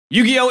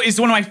Yu-Gi-Oh! Is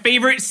one of my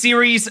favorite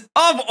series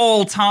of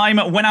all time.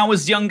 When I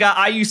was younger,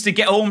 I used to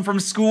get home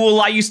from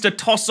school. I used to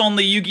toss on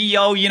the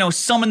Yu-Gi-Oh!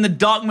 Summon the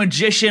Dark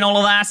Magician, all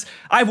of that.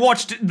 I've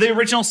watched the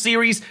original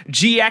series,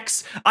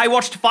 GX. I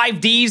watched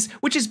 5Ds,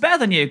 which is better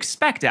than you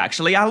expect,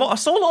 actually. I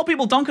saw a lot of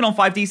people dunking on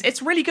 5Ds.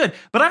 It's really good,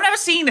 but I've never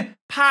seen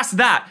past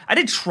that. I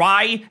did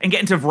try and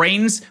get into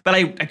Reigns, but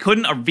I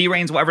couldn't, or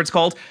V-Reigns, whatever it's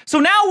called. So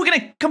now we're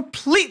gonna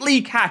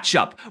completely catch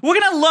up. We're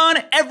gonna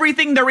learn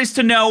everything there is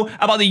to know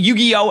about the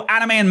Yu-Gi-Oh!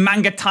 Anime and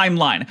manga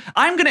timeline.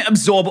 I'm gonna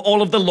absorb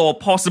all of the lore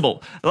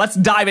possible. Let's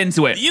dive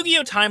into it. The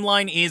Yu-Gi-Oh!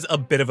 Timeline is a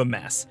bit of a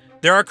mess.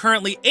 There are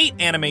currently 8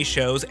 anime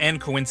shows and,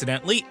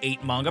 coincidentally,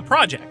 8 manga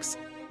projects.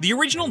 The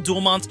original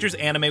Duel Monsters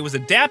anime was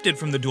adapted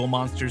from the Duel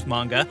Monsters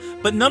manga,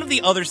 but none of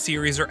the other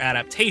series are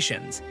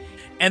adaptations.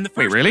 And the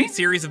first 3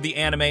 series of the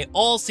anime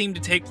all seem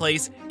to take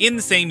place in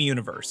the same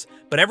universe,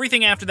 but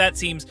everything after that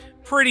seems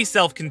pretty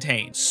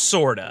self-contained,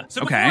 sorta.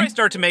 So before I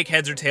start to make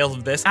heads or tails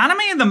of this, anime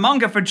and the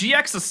manga for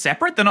GX are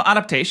separate, they're not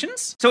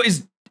adaptations? So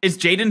is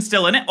Jaden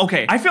still in it?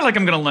 Okay, I feel like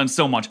I'm gonna learn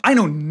so much. I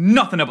know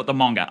nothing about the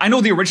manga. I know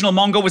the original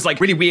manga was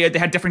like really weird, they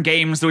had different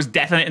games, there was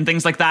death in it and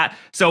things like that,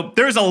 so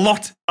there's a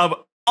lot of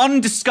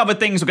undiscovered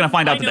things we're gonna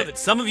find out today. I know that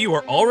some of you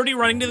are already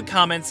running to the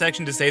comment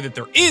section to say that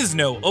there is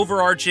no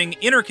overarching,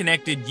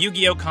 interconnected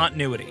Yu-Gi-Oh!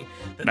 Continuity.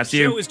 That the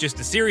show is just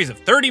a series of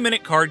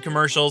 30-minute card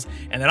commercials,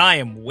 and that I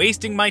am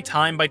wasting my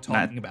time by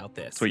talking about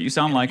this. That's what you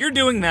sound like. If you're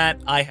doing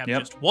that, I have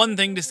just one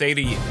thing to say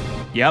to you.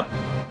 Yep.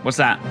 What's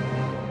that?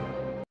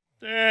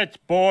 That's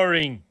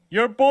boring.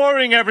 You're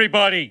boring,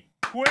 everybody.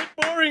 Quit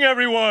boring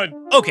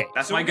everyone! Okay,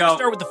 that's we're gonna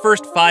start with the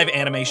first 5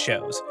 anime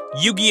shows.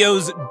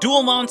 Yu-Gi-Oh's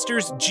Duel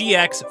Monsters,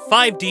 GX,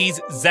 5Ds,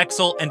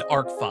 Zexal, and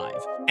Arc 5.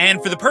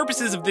 And for the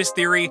purposes of this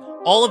theory,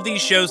 all of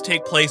these shows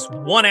take place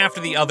one after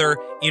the other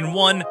in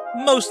one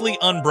mostly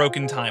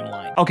unbroken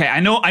timeline. Okay, I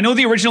know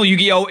the original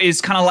Yu-Gi-Oh!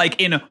 Is kind of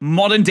like in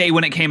modern day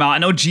when it came out. I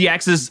know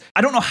GX is,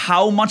 I don't know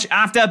how much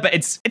after, but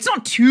it's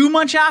not too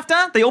much after.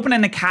 They open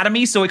an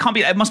academy, so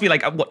it must be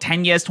like, what,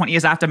 10 years, 20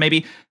 years after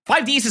maybe?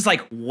 5Ds is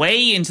like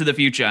way into the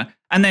future.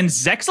 And then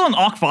Zexal and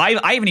Arc 5,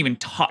 I haven't even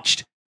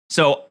touched.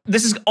 So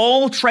this is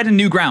all treading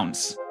new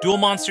grounds. Duel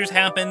Monsters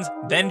happens,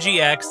 then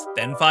GX,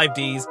 then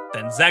 5Ds,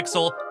 then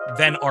Zexal,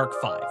 then Arc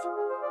 5.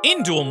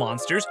 In Duel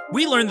Monsters,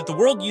 we learn that the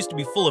world used to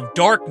be full of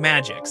dark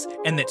magics,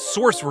 and that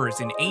sorcerers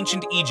in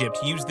ancient Egypt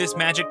used this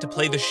magic to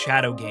play the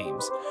shadow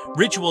games,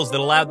 rituals that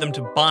allowed them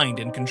to bind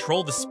and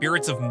control the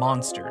spirits of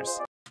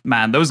monsters.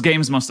 Man, those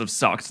games must have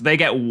sucked. They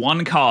get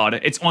one card,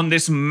 it's on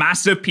this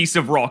massive piece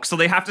of rock, so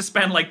they have to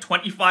spend like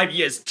 25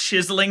 years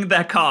chiseling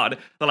their card.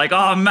 They're like,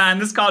 oh man,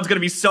 this card's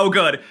gonna be so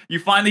good. You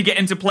finally get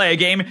into play a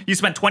game, you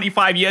spent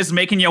 25 years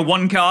making your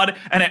one card,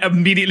 and it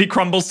immediately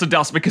crumbles to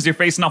dust because you're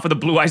facing off with a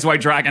Blue Eyes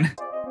White Dragon.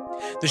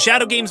 The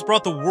Shadow Games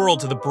brought the world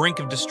to the brink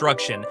of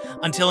destruction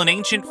until an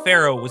ancient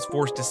pharaoh was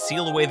forced to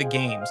seal away the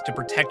games to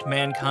protect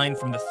mankind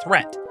from the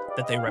threat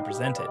that they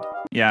represented.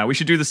 Yeah, we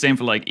should do the same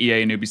for like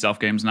EA and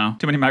Ubisoft games now.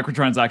 Too many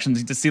microtransactions,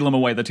 need to seal them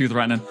away, they're too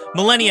threatening.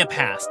 Millennia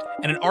passed,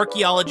 and an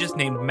archaeologist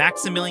named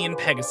Maximilian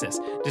Pegasus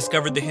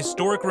discovered the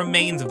historic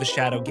remains of the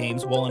Shadow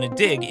Games while on a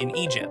dig in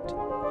Egypt.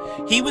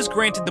 He was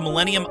granted the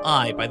Millennium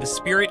Eye by the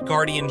spirit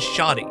guardian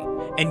Shadi,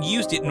 and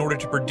used it in order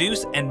to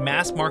produce and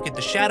mass market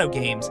the Shadow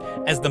Games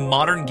as the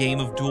modern game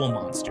of Duel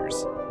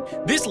Monsters.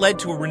 This led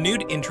to a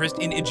renewed interest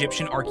in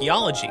Egyptian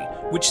archaeology,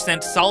 which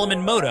sent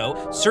Solomon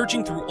Moto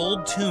searching through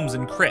old tombs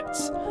and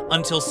crypts,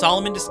 until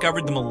Solomon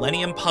discovered the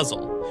Millennium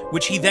Puzzle,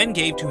 which he then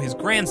gave to his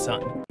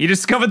grandson. He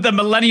discovered the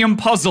Millennium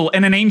Puzzle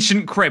in an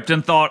ancient crypt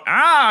and thought,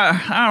 I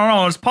don't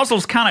know, this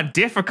puzzle's kind of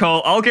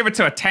difficult. I'll give it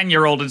to a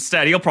 10-year-old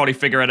instead. He'll probably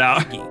figure it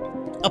out.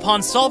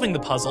 Upon solving the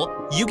puzzle,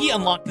 Yugi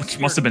unlocked the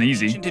spirit of the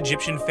ancient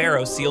Egyptian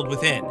pharaoh sealed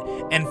within,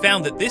 and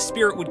found that this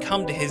spirit would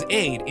come to his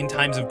aid in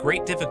times of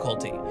great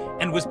difficulty,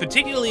 and was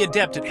particularly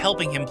adept at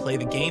helping him play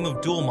the game of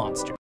Duel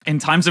Monsters. In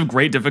times of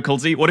great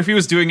difficulty? What if he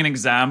was doing an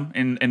exam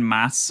in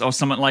maths or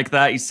something like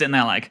that? He's sitting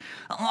there like,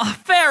 oh,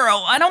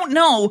 Pharaoh, I don't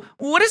know.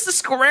 What is the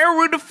square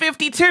root of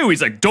 52?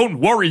 He's like, don't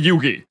worry,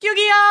 Yugi.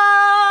 Yu-Gi-Oh!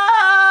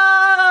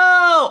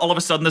 All of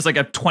a sudden, there's like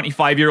a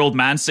 25-year-old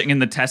man sitting in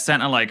the test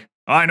center like,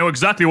 I know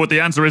exactly what the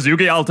answer is,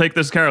 Yugi. I'll take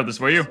care of this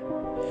for you.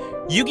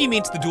 Yugi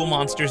meets the Duel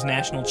Monsters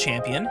national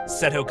champion,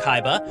 Seto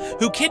Kaiba,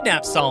 who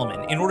kidnaps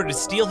Solomon in order to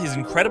steal his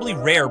incredibly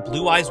rare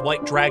Blue Eyes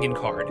White Dragon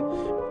card,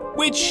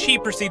 which he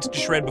proceeds to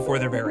shred before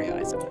their very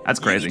eyes. That's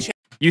crazy.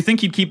 You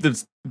think he'd keep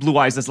the Blue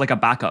Eyes as like a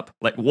backup?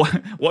 Like,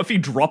 what if he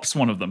drops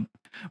one of them?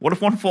 What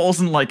if one falls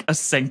in like a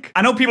sink?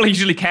 I know people are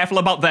usually careful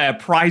about their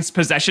prized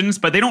possessions,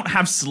 but they don't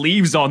have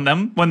sleeves on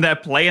them when they're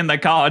playing their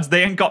cards.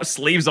 They ain't got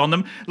sleeves on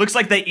them. Looks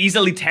like they're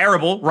easily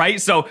tearable,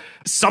 right? So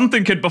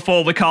something could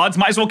befall the cards.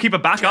 Might as well keep a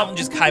backup.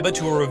 Challenges Kaiba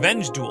to a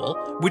revenge duel,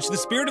 which the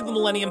spirit of the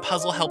Millennium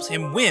Puzzle helps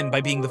him win by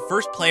being the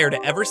first player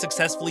to ever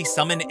successfully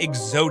summon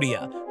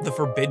Exodia, the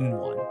Forbidden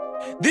One.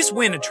 This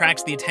win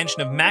attracts the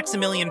attention of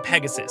Maximilian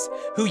Pegasus,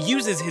 who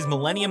uses his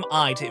Millennium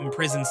Eye to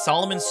imprison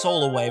Solomon's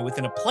soul away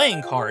within a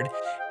playing card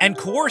and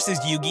coerces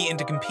Yugi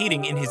into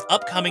competing in his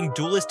upcoming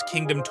Duelist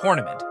Kingdom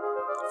tournament.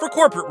 For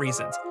corporate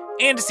reasons,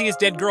 and to see his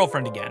dead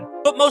girlfriend again,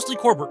 but mostly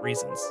corporate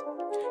reasons.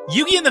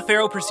 Yugi and the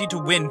Pharaoh proceed to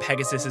win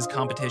Pegasus's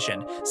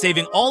competition,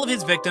 saving all of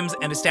his victims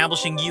and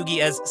establishing Yugi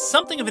as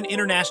something of an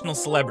international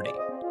celebrity.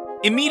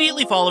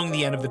 Immediately following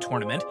the end of the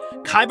tournament,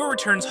 Kaiba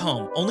returns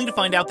home, only to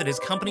find out that his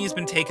company has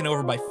been taken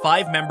over by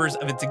 5 members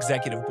of its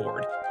executive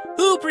board,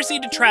 who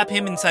proceed to trap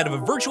him inside of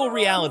a virtual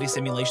reality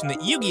simulation that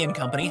Yugi and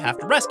company have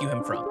to rescue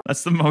him from.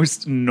 That's the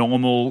most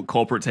normal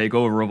corporate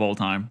takeover of all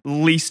time.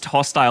 Least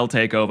hostile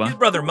takeover. His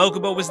brother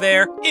Mokuba was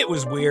there. It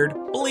was weird.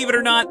 Believe it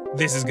or not,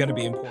 this is gonna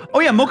be important. Oh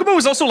yeah, Mokuba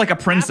was also like a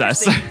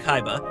princess. After saving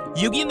Kaiba,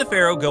 Yugi and the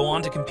Pharaoh go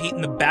on to compete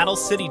in the Battle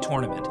City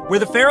tournament, where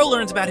the Pharaoh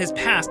learns about his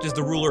past as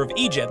the ruler of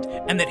Egypt,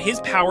 and that his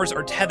powers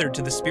are tethered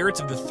to the spirits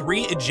of the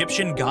 3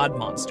 Egyptian god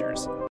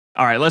monsters.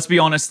 All right, let's be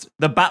honest.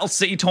 The Battle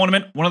City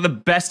tournament, one of the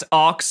best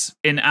arcs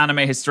in anime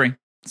history.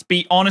 Let's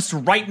be honest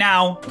right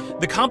now.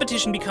 The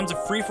competition becomes a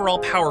free-for-all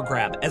power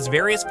grab as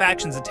various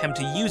factions attempt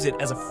to use it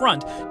as a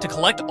front to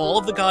collect all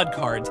of the god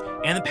cards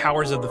and the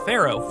powers of the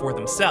Pharaoh for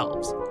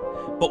themselves.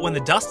 But when the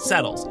dust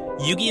settles,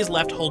 Yugi is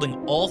left holding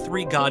all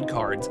 3 god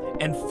cards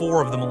and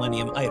 4 of the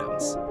Millennium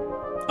items.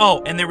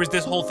 Oh, and there was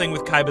this whole thing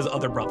with Kaiba's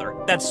other brother.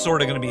 That's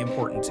sort of going to be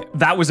important too.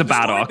 That was a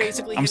bad arc.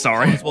 I'm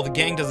sorry. While the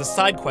gang does a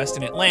side quest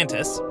in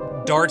Atlantis,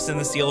 Darts and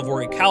the Seal of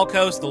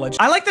Orichalcos, the legend.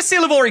 I like the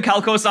Seal of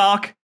Orichalcos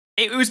arc.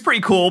 It was pretty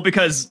cool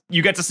because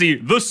you get to see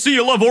the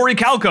Seal of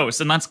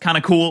Orichalcos, and that's kind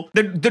of cool.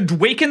 The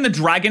Waken the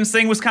Dragons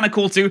thing was kind of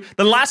cool too.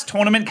 The last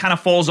tournament kind of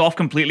falls off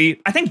completely.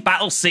 I think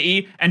Battle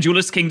City and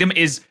Duelist Kingdom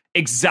is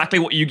exactly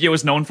what Yu-Gi-Oh!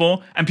 Is known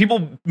for, and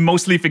people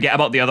mostly forget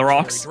about the other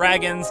arcs.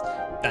 Dragons,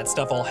 that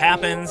stuff all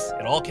happens,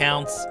 it all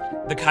counts.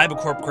 The Kaiba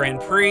Corp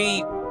Grand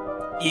Prix,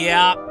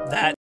 yeah,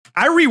 that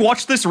I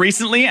rewatched this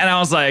recently and I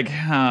was like,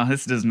 oh,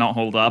 this does not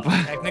hold up.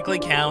 technically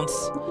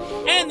counts.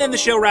 And then the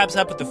show wraps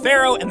up with the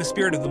Pharaoh and the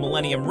Spirit of the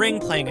Millennium Ring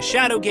playing a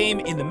shadow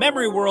game in the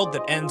memory world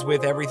that ends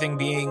with everything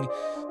being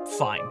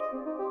fine.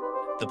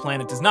 The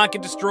planet does not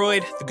get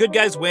destroyed, the good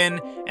guys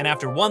win, and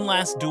after one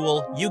last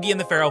duel, Yugi and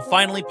the Pharaoh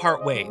finally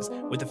part ways,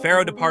 with the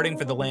Pharaoh departing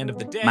for the land of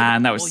the dead.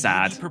 Man, that was while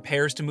sad. Yugi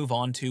prepares to move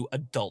on to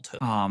adulthood.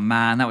 Oh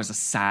man, that was a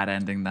sad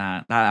ending,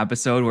 that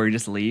episode where he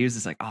just leaves.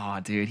 It's like,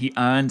 oh dude, he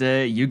earned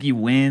it. Yugi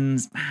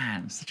wins.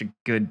 Man, such a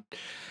good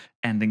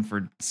ending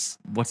for,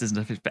 what's his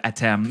name?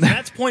 Atem.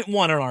 That's point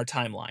 1 on our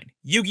timeline.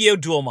 Yu-Gi-Oh!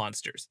 Duel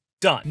Monsters.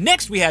 Done.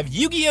 Next, we have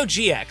Yu-Gi-Oh!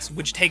 GX,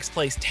 which takes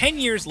place 10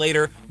 years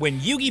later when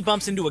Yugi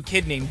bumps into a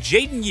kid named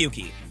Jaden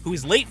Yuki, who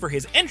is late for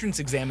his entrance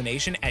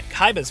examination at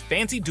Kaiba's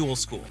fancy duel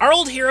school. Our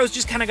old hero's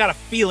just kinda got a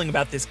feeling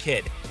about this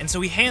kid, and so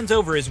he hands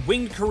over his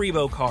Winged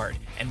Karibo card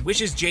and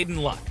wishes Jaden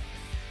luck.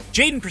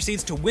 Jaden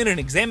proceeds to win an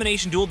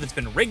examination duel that's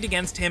been rigged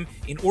against him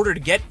in order to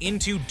get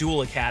into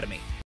Duel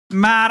Academy.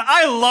 Man,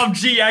 I love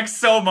GX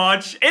so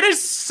much. It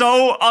is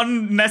so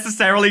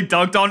unnecessarily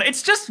dunked on.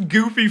 It's just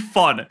goofy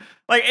fun.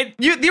 Like,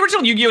 the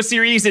original Yu-Gi-Oh!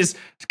 Series is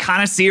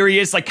kind of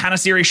serious, like kind of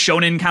serious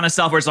shonen kind of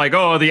stuff where it's like,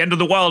 oh, the end of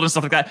the world and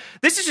stuff like that.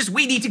 This is just,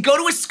 we need to go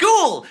to a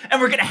school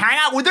and we're going to hang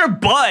out with our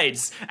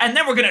buds and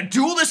then we're going to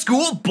duel the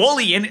school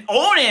bully and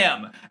own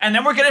him. And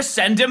then we're going to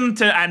send him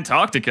to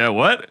Antarctica.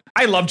 What?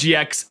 I love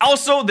GX.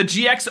 Also, the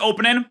GX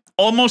opening,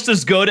 almost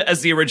as good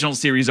as the original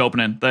series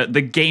opening.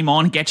 The game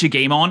on, get your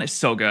game on is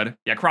so good.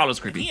 Yeah, Crowler's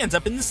creepy. He ends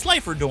up in the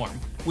Slifer dorm,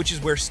 which is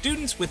where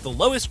students with the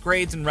lowest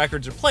grades and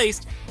records are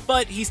placed,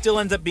 but he still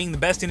ends up being the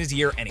best in his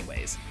year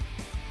anyways.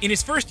 In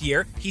his first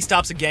year, he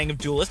stops a gang of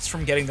duelists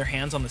from getting their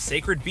hands on the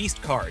Sacred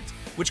Beast cards,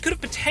 which could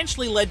have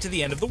potentially led to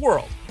the end of the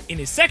world. In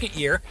his second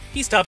year,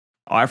 he stops.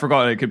 Oh, I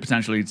forgot it could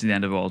potentially lead to the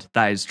end of the world.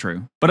 That is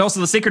true. But also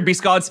the Sacred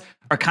Beast cards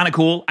are kind of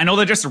cool. I know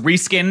they're just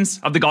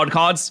reskins of the god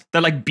cards.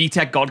 They're like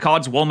B-Tech god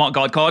cards, Walmart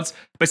god cards,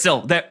 but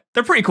still, they're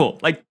pretty cool.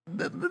 Like,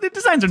 the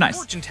designs are nice.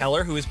 Fortune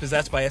teller who is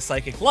possessed by a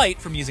psychic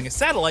light from using a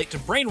satellite to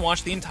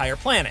brainwash the entire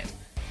planet.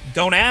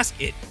 Don't ask,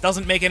 it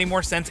doesn't make any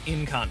more sense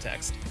in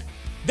context.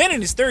 Then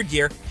in his third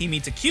year, he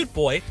meets a cute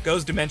boy,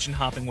 goes dimension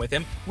hopping with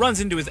him,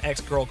 runs into his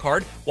ex-girl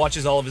card,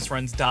 watches all of his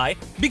friends die,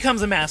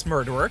 becomes a mass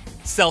murderer,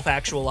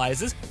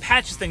 self-actualizes,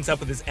 patches things up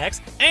with his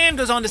ex, and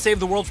goes on to save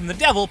the world from the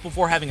devil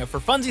before having a for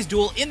funsies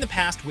duel in the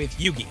past with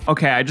Yugi.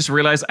 Okay, I just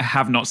realized I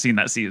have not seen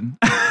that season.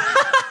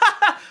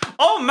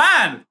 Oh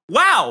man!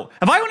 Wow!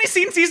 Have I only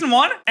seen season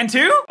 1 and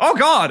 2? Oh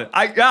god!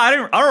 I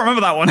don't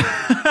remember that one.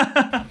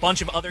 A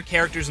bunch of other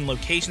characters and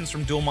locations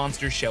from Duel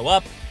Monsters show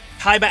up.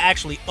 Kaiba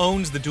actually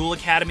owns the Duel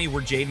Academy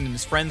where Jaden and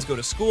his friends go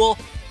to school,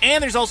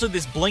 and there's also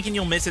this blink and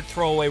you'll miss it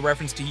throwaway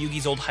reference to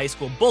Yugi's old high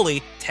school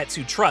bully,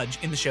 Tetsu Trudge,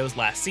 in the show's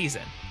last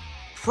season.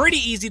 Pretty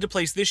easy to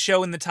place this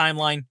show in the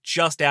timeline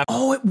just after.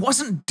 Oh, it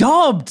wasn't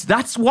dubbed.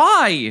 That's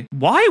why.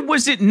 Why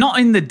was it not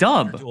in the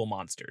dub? Duel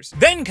Monsters.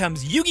 Then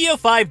comes Yu-Gi-Oh!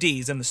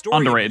 5Ds and the story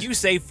Underrated. of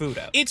Yusei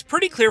Fudo. It's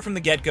pretty clear from the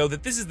get-go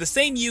that this is the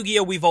same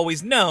Yu-Gi-Oh! We've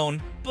always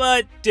known,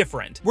 but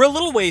different. We're a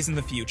little ways in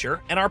the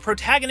future, and our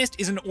protagonist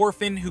is an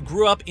orphan who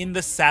grew up in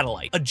the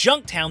Satellite, a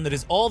junk town that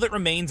is all that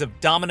remains of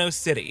Domino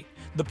City,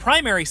 the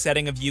primary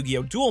setting of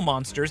Yu-Gi-Oh! Duel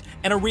Monsters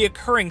and a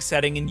reoccurring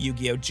setting in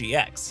Yu-Gi-Oh!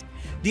 GX.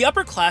 The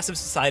upper class of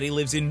society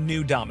lives in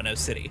New Domino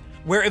City,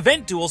 where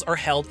event duels are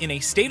held in a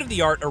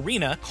state-of-the-art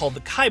arena called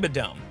the Kaiba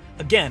Dome,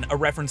 again a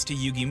reference to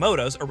Yugi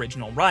Moto's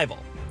original rival.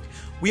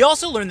 We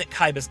also learn that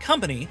Kaiba's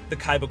company, the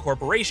Kaiba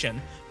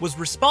Corporation, was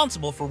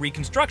responsible for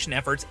reconstruction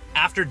efforts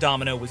after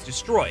Domino was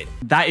destroyed.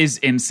 That is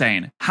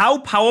insane. How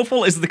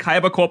powerful is the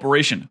Kaiba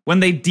Corporation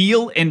when they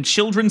deal in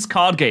children's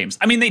card games?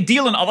 I mean, they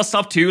deal in other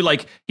stuff too,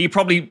 like he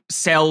probably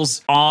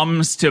sells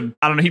arms to,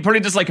 I don't know, he probably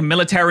does like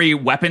military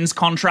weapons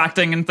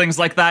contracting and things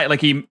like that.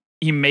 Like he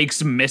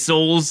makes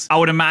missiles, I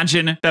would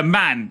imagine. But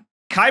man,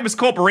 Kaiba's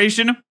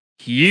Corporation,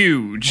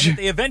 huge. And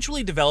they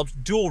eventually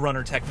developed dual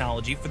runner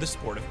technology for the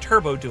sport of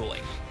turbo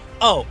dueling.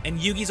 Oh, and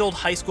Yugi's old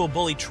high school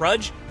bully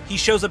Trudge, he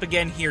shows up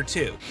again here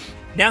too.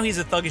 Now he's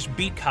a thuggish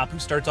beat cop who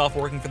starts off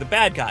working for the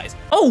bad guys.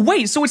 Oh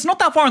wait, so it's not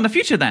that far in the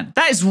future then?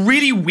 That is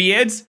really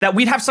weird that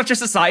we'd have such a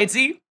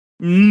society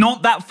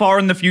not that far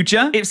in the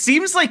future. It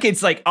seems like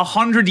it's like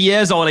 100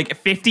 years or like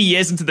 50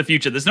 years into the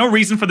future. There's no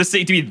reason for the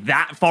city to be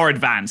that far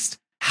advanced.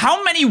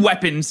 How many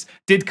weapons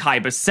did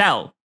Kaiba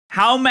sell?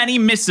 How many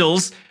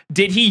missiles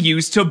did he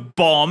use to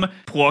bomb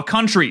poor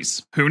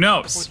countries? Who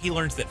knows? He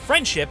learns that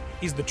friendship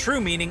is the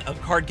true meaning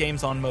of card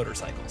games on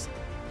motorcycles.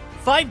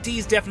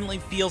 5Ds definitely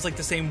feels like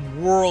the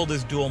same world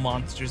as Duel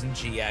Monsters and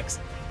GX.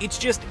 It's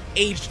just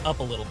aged up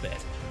a little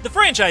bit. The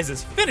franchise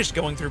is finished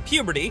going through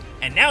puberty,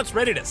 and now it's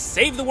ready to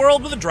save the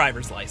world with a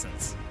driver's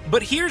license.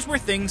 But here's where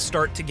things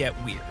start to get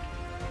weird.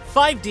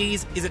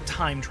 5Ds is a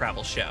time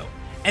travel show,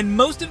 and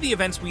most of the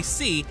events we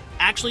see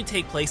actually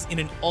take place in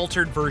an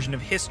altered version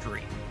of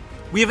history.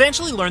 We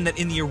eventually learn that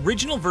in the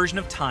original version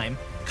of Time,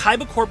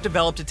 Kaiba Corp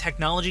developed a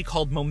technology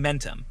called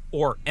Momentum,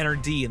 or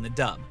NRD in the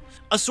dub,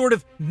 a sort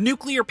of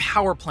nuclear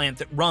power plant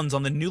that runs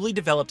on the newly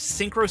developed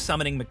synchro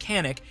summoning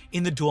mechanic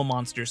in the Duel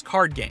Monsters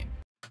card game.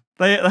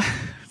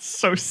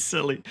 So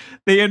silly.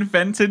 They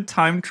invented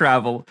time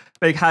travel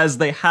because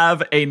they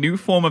have a new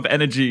form of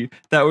energy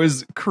that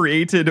was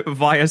created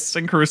via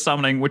synchro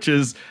summoning, which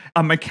is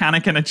a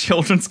mechanic in a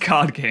children's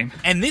card game.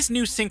 And this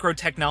new synchro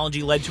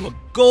technology led to a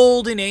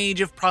golden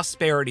age of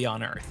prosperity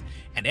on Earth.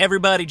 And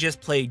everybody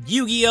just played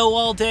Yu-Gi-Oh!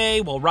 All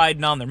day while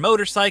riding on their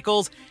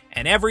motorcycles,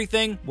 and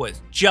everything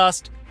was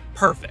just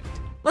perfect.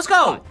 Let's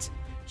go! But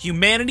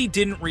humanity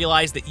didn't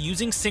realize that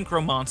using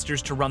synchro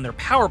monsters to run their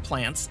power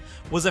plants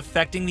was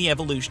affecting the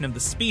evolution of the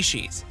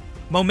species.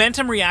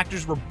 Momentum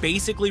reactors were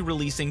basically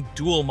releasing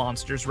Duel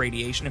Monsters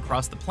radiation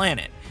across the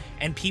planet,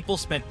 and people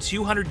spent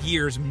 200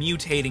 years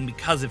mutating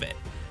because of it,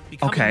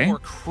 becoming more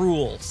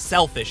cruel,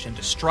 selfish, and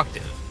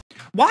destructive.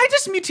 Why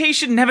does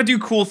mutation never do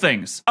cool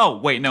things? Oh,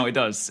 wait, no, it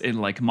does in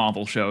like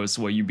Marvel shows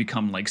where you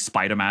become like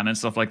Spider-Man and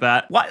stuff like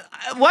that. Why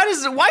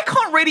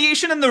can't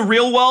radiation in the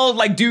real world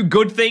like do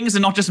good things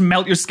and not just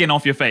melt your skin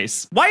off your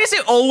face? Why is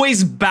it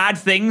always bad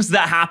things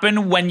that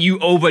happen when you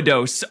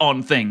overdose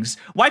on things?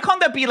 Why can't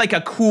that be like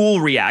a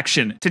cool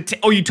reaction to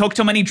oh, you took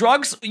too many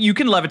drugs? You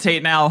can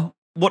levitate now.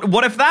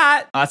 What if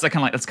that? That's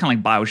kind of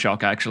like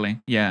BioShock actually.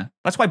 Yeah.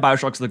 That's why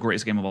BioShock's the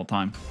greatest game of all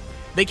time.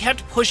 They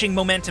kept pushing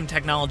Momentum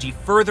technology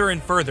further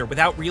and further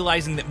without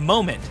realizing that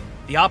Moment,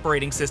 the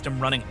operating system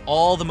running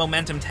all the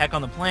Momentum tech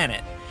on the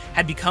planet,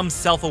 had become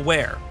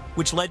self-aware,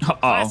 which led to a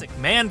classic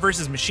man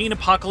versus machine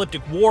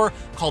apocalyptic war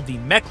called the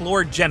Mech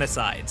Lord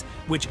Genocides,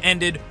 which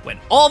ended when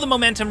all the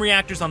Momentum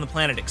reactors on the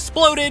planet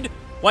exploded,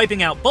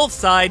 wiping out both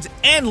sides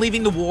and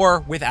leaving the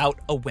war without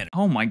a winner.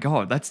 Oh my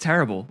god, that's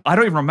terrible. I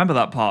don't even remember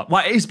that part.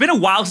 Well, it's been a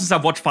while since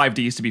I've watched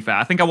 5Ds, to be fair.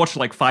 I think I watched it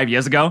like 5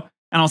 years ago.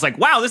 And I was like,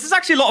 wow, this is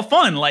actually a lot of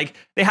fun. Like,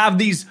 they have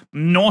these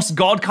Norse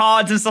god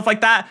cards and stuff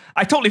like that.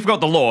 I totally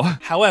forgot the lore.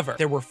 However,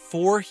 there were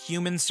 4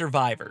 human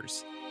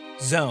survivors: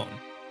 Zone,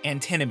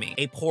 Antinomy,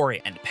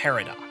 Aporia, and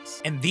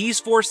Paradox. And these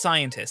 4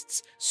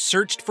 scientists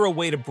searched for a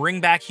way to bring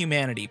back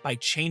humanity by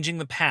changing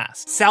the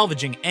past,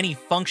 salvaging any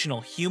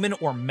functional human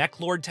or mech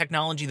lord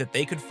technology that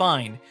they could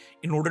find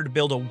in order to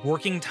build a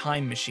working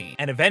time machine.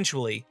 And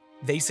eventually,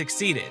 they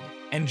succeeded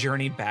and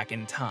journeyed back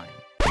in time.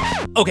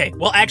 Okay,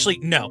 well actually,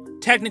 no.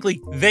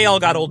 Technically, they all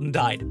got old and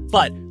died,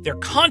 but their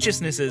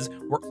consciousnesses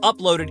were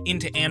uploaded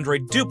into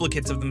android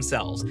duplicates of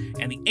themselves,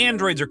 and the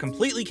androids are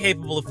completely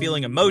capable of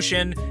feeling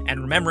emotion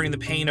and remembering the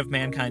pain of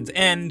mankind's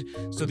end,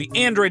 so the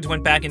androids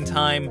went back in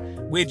time,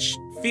 which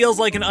feels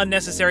like an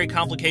unnecessary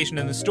complication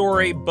in the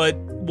story, but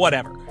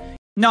whatever.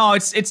 No,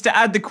 it's to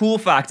add the cool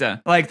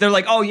factor. Like, they're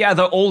like, oh yeah,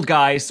 they're old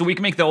guys, so we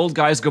can make the old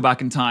guys go back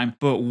in time.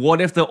 But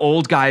what if the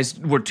old guys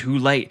were too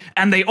late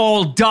and they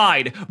all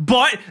died,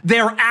 but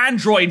they're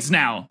androids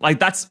now? Like,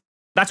 that's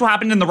what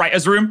happened in the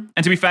writer's room.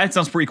 And to be fair, it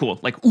sounds pretty cool.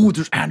 Like, ooh,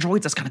 there's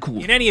androids? That's kind of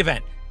cool. In any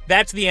event,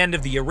 that's the end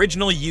of the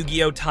original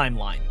Yu-Gi-Oh!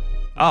 Timeline.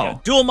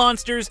 Oh. Duel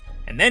Monsters,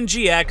 and then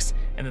GX,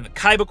 and then the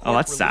Kaiba Corp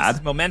releases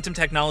sad. Momentum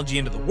technology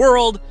into the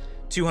world.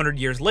 200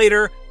 years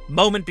later,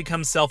 Moment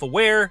becomes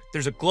self-aware,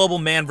 there's a global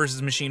man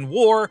versus machine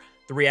war,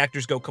 the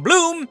reactors go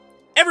kabloom,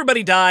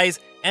 everybody dies,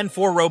 and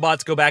 4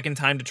 robots go back in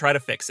time to try to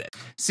fix it.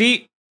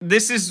 See,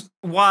 this is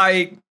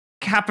why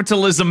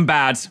capitalism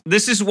bad.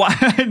 This is why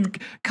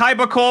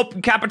Kaiba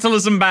Corp,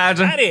 capitalism bad.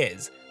 That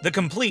is the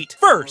complete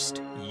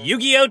first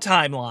Yu-Gi-Oh!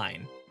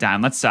 Timeline.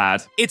 Damn, that's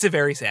sad. It's a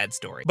very sad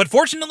story. But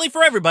fortunately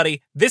for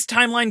everybody, this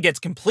timeline gets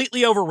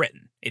completely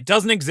overwritten. It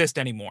doesn't exist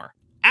anymore.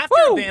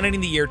 After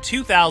abandoning the year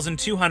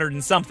 2200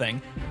 and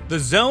something, the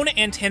Zone,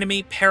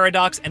 Antinomy,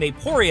 Paradox, and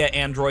Aporia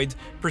androids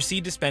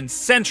proceed to spend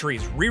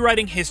centuries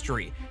rewriting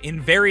history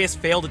in various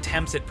failed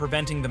attempts at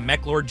preventing the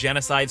Mechlord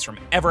genocides from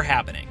ever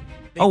happening.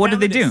 What did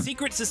they do? A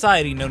secret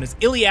society known as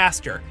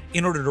Iliaster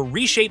in order to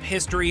reshape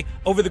history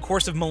over the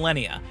course of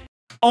millennia.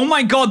 Oh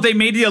my god, they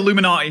made the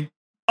Illuminati.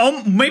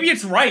 Oh, maybe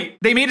it's right.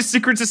 They made a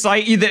secret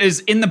society that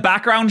is in the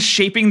background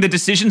shaping the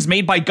decisions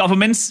made by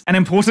governments and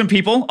important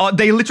people.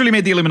 They literally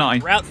made the Illuminati.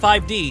 Throughout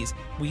 5Ds,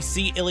 we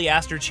see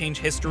Iliaster change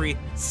history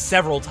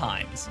several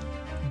times.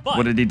 But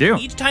what did he do?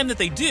 Each time that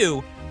they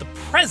do, the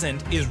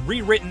present is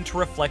rewritten to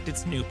reflect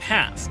its new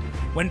past.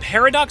 When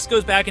Paradox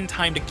goes back in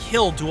time to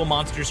kill Duel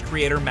Monsters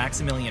creator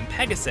Maximilian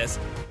Pegasus,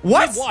 we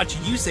watch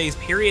Yusei's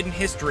period in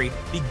history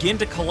begin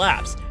to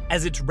collapse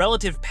as its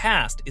relative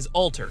past is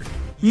altered.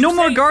 No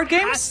more guard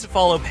has games? to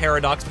follow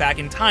Paradox back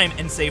in time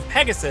and save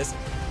Pegasus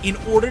in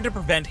order to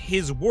prevent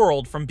his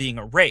world from being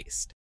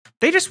erased.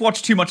 They just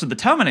watched too much of the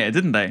Terminator,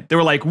 didn't they? They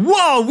were like,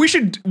 whoa,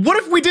 what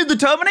if we did the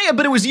Terminator,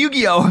 but it was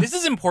Yu-Gi-Oh? This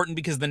is important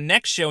because the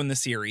next show in the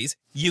series,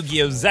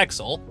 Yu-Gi-Oh!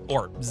 Zexal,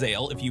 or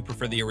Zale if you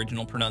prefer the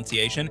original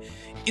pronunciation,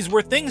 is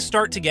where things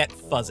start to get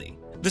fuzzy.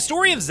 The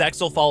story of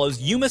Zexal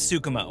follows Yuma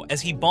Tsukumo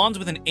as he bonds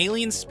with an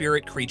alien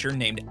spirit creature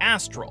named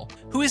Astral,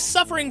 who is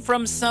suffering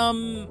from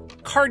some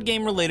card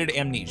game-related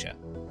amnesia.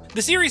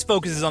 The series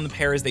focuses on the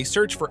pair as they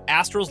search for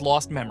Astral's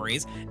lost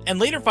memories, and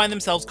later find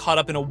themselves caught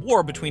up in a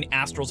war between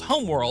Astral's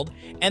homeworld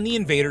and the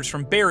invaders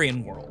from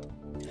Barian World.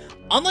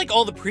 Unlike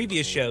all the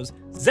previous shows,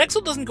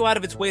 Zexal doesn't go out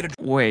of its way to—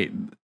 Wait,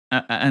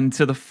 and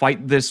to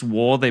fight this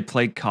war, they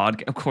play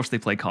Of course they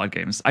play card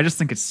games. I just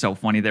think it's so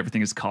funny that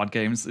everything is card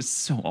games. It's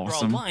so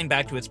awesome. Draw a line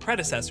back to its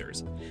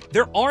predecessors.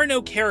 There are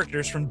no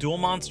characters from Duel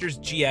Monsters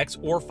GX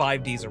or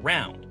 5Ds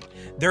around.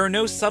 There are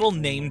no subtle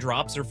name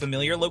drops or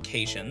familiar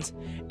locations,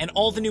 and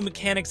all the new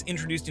mechanics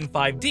introduced in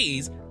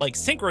 5Ds, like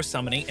synchro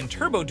summoning and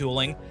turbo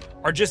dueling,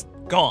 are just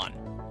gone.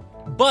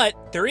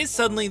 But there is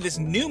suddenly this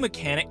new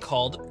mechanic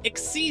called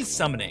Xyz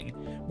summoning,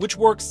 which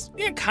works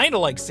kind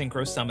of like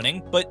synchro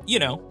summoning, but,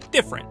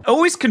 different. It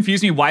always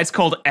confused me why it's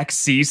called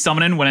XC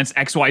summoning when it's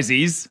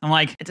XYZs. I'm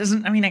like, it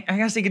doesn't, I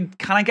guess you could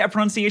kind of get a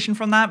pronunciation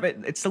from that, but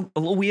it's a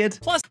little weird.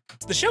 Plus,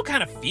 the show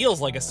kind of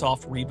feels like a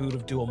soft reboot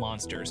of Duel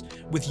Monsters,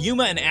 with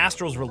Yuma and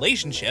Astral's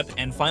relationship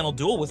and final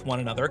duel with one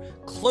another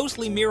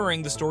closely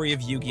mirroring the story of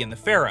Yugi and the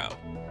Pharaoh.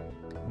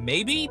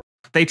 Maybe?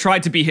 They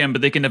tried to be him,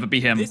 but they can never be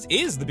him. This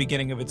is the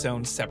beginning of its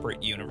own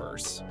separate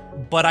universe.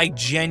 But I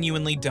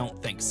genuinely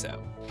don't think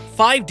so.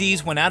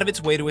 5Ds went out of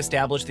its way to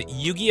establish that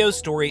Yu-Gi-Oh's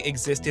story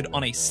existed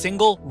on a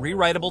single,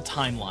 rewritable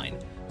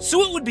timeline,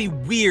 so it would be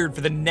weird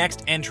for the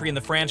next entry in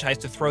the franchise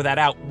to throw that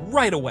out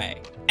right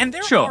away. And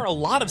there are a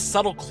lot of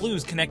subtle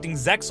clues connecting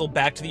Zexal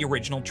back to the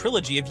original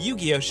trilogy of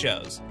Yu-Gi-Oh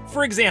shows.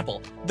 For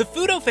example, the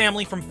Fudo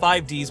family from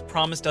 5Ds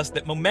promised us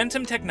that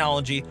momentum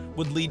technology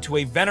would lead to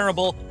a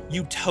venerable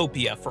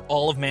utopia for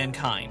all of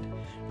mankind,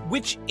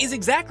 which is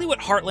exactly what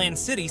Heartland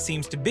City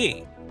seems to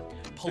be.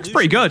 Pollution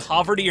pretty good. And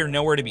poverty are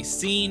nowhere to be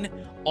seen.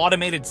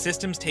 Automated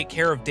systems take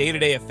care of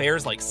day-to-day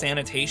affairs like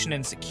sanitation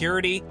and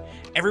security.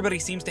 Everybody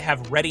seems to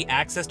have ready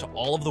access to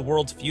all of the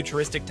world's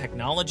futuristic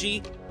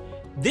technology.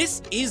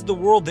 This is the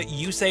world that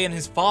Yusei and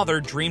his father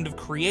dreamed of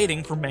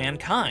creating for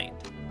mankind.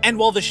 And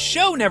while the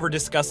show never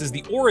discusses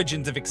the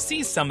origins of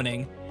Xyz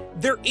summoning,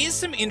 there is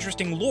some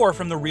interesting lore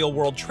from the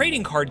real-world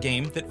trading card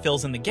game that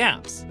fills in the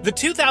gaps. The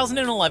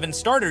 2011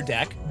 starter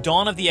deck,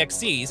 Dawn of the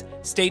Xyz,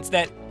 states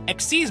that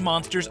Xyz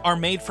monsters are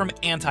made from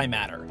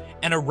antimatter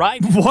and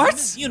arrive in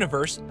this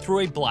universe through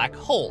a black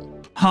hole.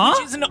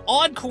 Which is an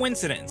odd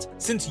coincidence,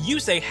 since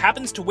Yusei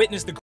happens to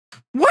witness the—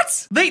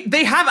 What?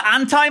 They have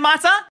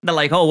antimatter? They're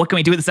like, oh, what can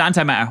we do with this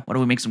antimatter? Why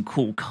don't we make some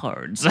cool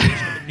cards?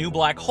 a new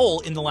black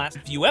hole in the last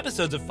few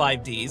episodes of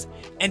 5Ds,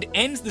 and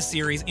ends the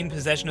series in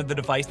possession of the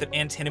device that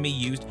Antinomy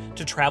used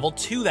to travel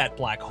to that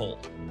black hole.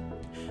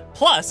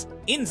 Plus,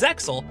 in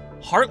Zexal,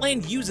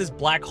 Heartland uses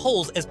black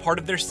holes as part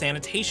of their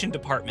sanitation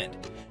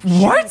department.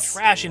 What? Shooting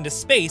trash into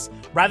space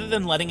rather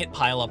than letting it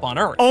pile up on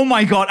Earth. Oh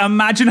my god,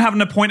 imagine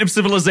having a point of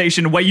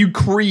civilization where you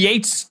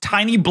create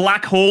tiny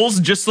black holes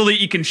just so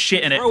that you can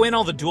shit in it. Throw in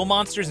all the Duel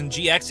Monsters and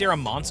GX era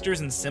monsters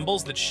and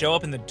symbols that show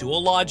up in the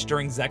Duel Lodge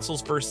during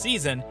Zexal's first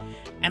season,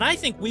 and I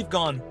think we've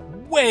gone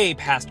way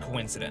past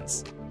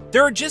coincidence.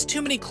 There are just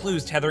too many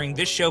clues tethering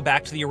this show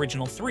back to the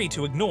original 3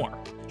 to ignore.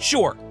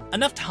 Sure,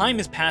 enough time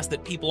has passed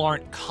that people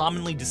aren't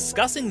commonly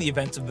discussing the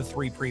events of the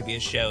 3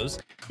 previous shows.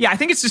 Yeah, I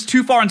think it's just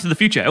too far into the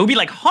future. It would be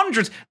like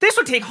hundreds. This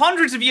would take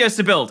hundreds of years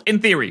to build, in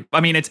theory.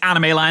 I mean, it's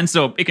anime land,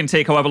 so it can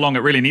take however long it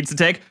really needs to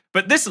take.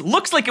 But this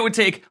looks like it would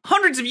take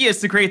hundreds of years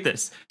to create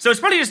this. So it's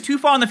probably just too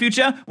far in the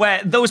future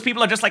where those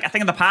people are just like a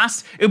thing of the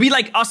past. It would be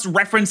like us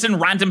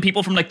referencing random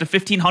people from like the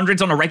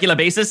 1500s on a regular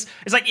basis.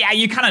 It's like, yeah,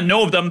 you kind of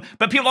know of them,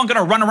 but people aren't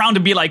going to run around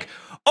and be like,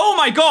 oh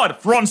my god,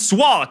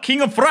 Francois,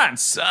 King of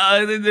France,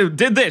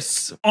 did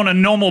this on a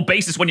normal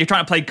basis when you're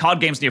trying to play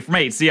card games in your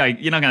mates. Yeah,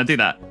 you're not going to do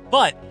that.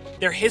 But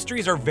their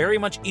histories are very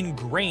much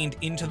ingrained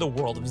into the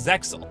world of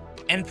Zexal.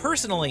 And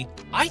personally,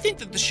 I think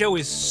that the show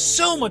is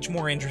so much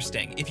more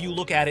interesting if you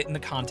look at it in the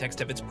context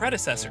of its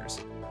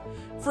predecessors.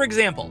 For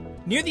example,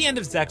 near the end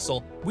of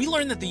Zexal, we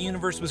learn that the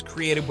universe was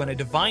created when a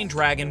divine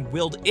dragon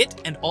willed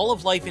it and all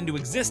of life into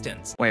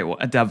existence. Wait,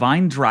 what? A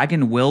divine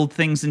dragon willed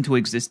things into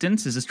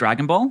existence? Is this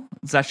Dragon Ball?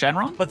 Is that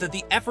Shenron? But that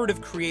the effort of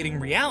creating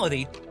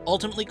reality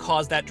ultimately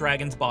caused that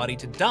dragon's body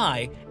to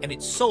die and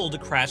its soul to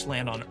crash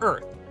land on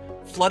Earth,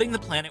 flooding the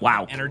planet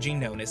with energy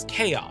known as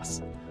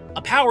chaos.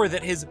 A power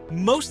that has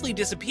mostly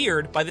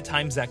disappeared by the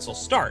time Zexal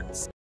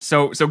starts.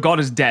 So God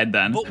is dead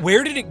then. But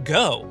where did it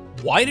go?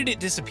 Why did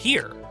it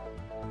disappear?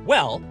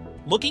 Well,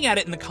 looking at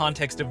it in the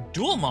context of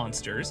Duel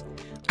Monsters,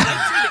 we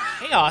can see that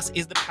chaos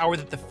is the power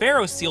that the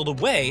Pharaoh sealed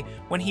away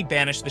when he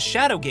banished the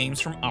Shadow Games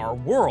from our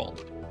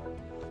world.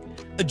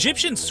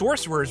 Egyptian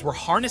sorcerers were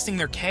harnessing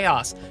their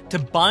chaos to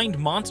bind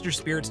monster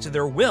spirits to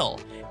their will,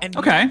 and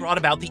brought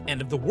about the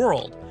end of the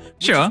world,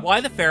 which is why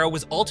the Pharaoh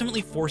was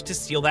ultimately forced to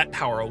seal that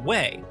power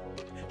away.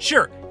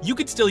 Sure, you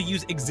could still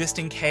use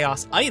existing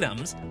chaos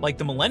items, like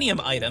the Millennium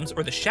items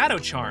or the Shadow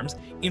Charms,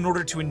 in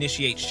order to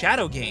initiate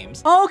Shadow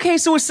Games. Okay,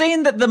 so we're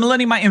saying that the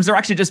Millennium items are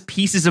actually just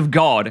pieces of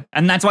God,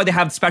 and that's why they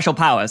have special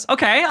powers.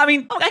 Okay, I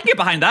mean, I can get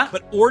behind that.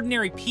 But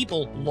ordinary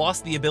people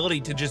lost the ability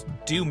to just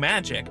do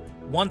magic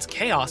once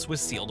chaos was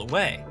sealed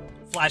away.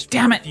 Flash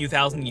forward a few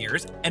thousand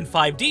years, and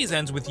 5Ds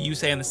ends with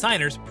Yusei and the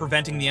Signers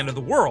preventing the end of the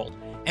world,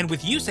 and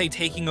with Yusei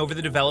taking over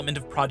the development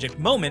of Project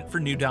Moment for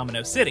New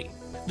Domino City.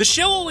 The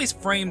show always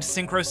framed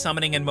synchro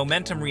summoning and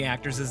momentum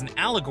reactors as an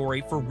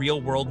allegory for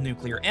real-world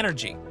nuclear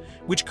energy,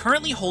 which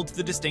currently holds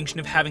the distinction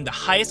of having the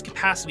highest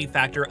capacity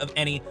factor of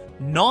any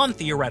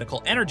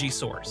non-theoretical energy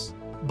source.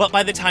 But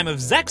by the time of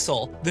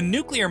Zexal, the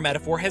nuclear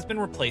metaphor has been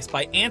replaced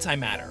by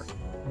antimatter,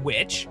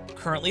 which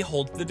currently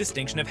holds the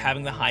distinction of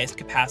having the highest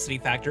capacity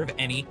factor of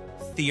any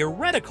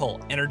theoretical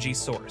energy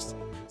source.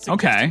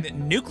 Suggesting that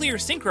nuclear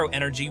synchro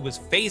energy was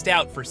phased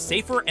out for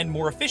safer and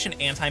more efficient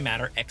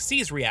antimatter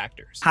XC's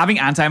reactors. Having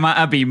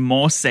antimatter be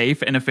more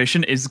safe and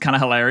efficient is kind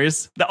of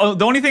hilarious. The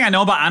only thing I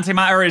know about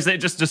antimatter is that it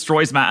just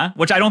destroys matter,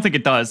 which I don't think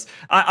it does.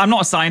 I'm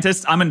not a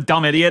scientist. I'm a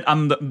dumb idiot.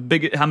 I'm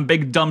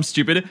big, dumb,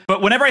 stupid.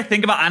 But whenever I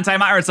think about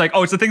antimatter, it's like,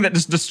 oh, it's the thing that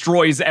just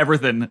destroys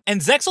everything.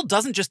 And Zexal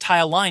doesn't just tie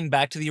a line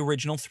back to the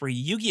original 3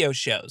 Yu-Gi-Oh!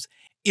 Shows.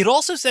 It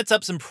also sets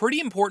up some pretty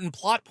important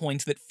plot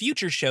points that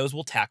future shows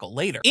will tackle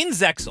later. In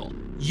Zexal,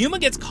 Yuma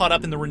gets caught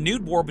up in the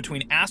renewed war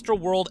between Astral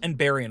World and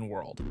Baryon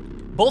World.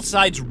 Both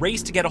sides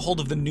race to get a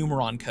hold of the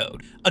Numeron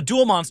Code, a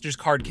Duel Monsters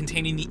card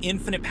containing the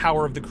infinite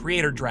power of the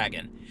Creator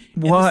Dragon.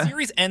 What? And the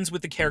series ends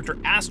with the character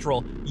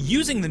Astral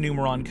using the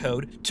Numeron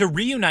Code to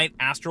reunite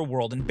Astral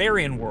World and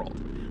Baryon World.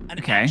 An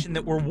action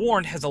that we're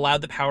warned has allowed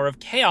the power of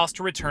Chaos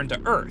to return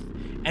to Earth,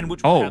 and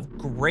which will have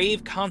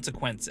grave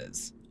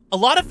consequences. A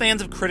lot of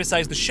fans have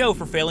criticized the show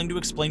for failing to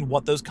explain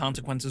what those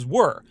consequences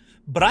were,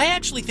 but I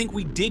actually think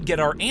we did get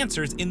our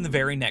answers in the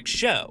very next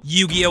show,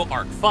 Yu-Gi-Oh!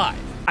 Arc 5.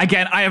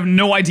 Again, I have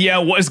no idea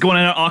what is going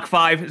on in Arc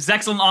 5.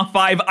 Zexal and Arc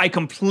 5, I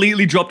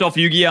completely dropped off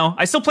Yu-Gi-Oh!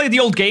 I still play the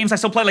old games. I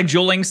still play like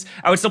Duel Links.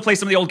 I would still play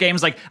some of the old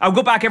games. Like, I would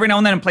go back every now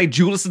and then and play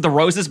Duelist of the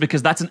Roses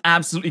because that's an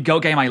absolutely go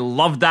game. I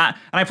loved that.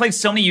 And I played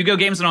so many Yu-Gi-Oh!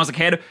 Games when I was a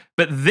kid.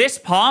 But this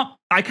part,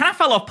 I kind of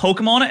fell off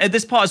Pokemon at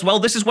this part as well.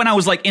 This is when I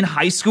was like in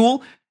high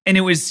school. And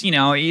it was, you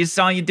know, you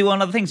saw you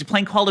doing other things. You're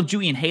playing Call of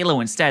Duty and Halo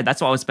instead. That's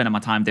what I was spending my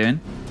time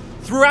doing.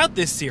 Throughout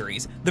this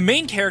series, the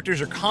main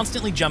characters are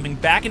constantly jumping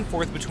back and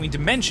forth between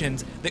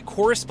dimensions that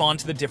correspond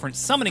to the different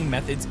summoning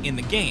methods in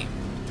the game.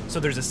 So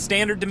there's a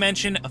standard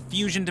dimension, a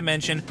fusion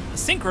dimension, a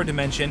synchro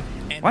dimension,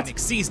 and an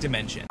Xyz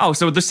dimension. Oh,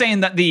 so they're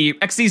saying that the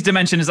Xyz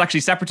dimension is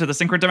actually separate to the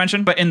synchro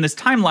dimension, but in this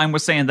timeline, we're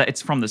saying that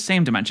it's from the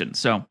same dimension.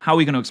 So how are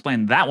we going to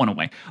explain that one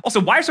away? Also,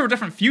 why is there a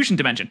different fusion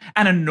dimension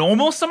and a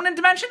normal summoning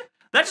dimension?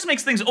 That just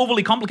makes things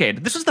overly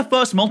complicated. This was the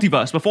first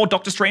multiverse before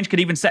Doctor Strange could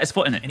even set his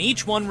foot in it. And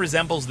each one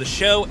resembles the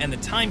show and the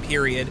time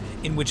period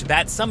in which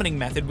that summoning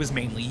method was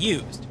mainly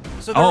used.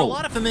 So there are a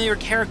lot of familiar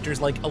characters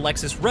like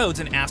Alexis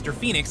Rhodes and Aster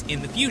Phoenix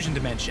in the Fusion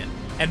Dimension,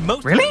 and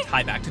most of them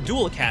tie back to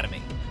Duel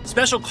Academy.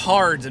 Special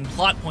cards and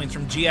plot points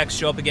from GX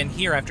show up again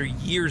here after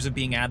years of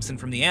being absent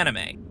from the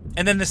anime.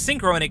 And then the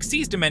Synchro and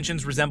Xyz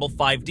dimensions resemble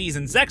 5Ds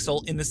and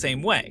Zexal in the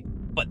same way.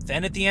 But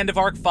then at the end of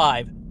Arc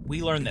 5,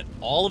 we learn that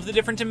all of the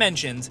different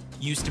dimensions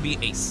used to be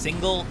a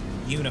single,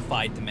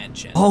 unified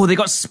dimension. Oh, they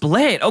got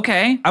split.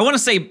 Okay. I want to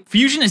say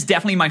Fusion is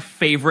definitely my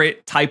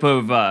favorite type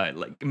of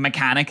like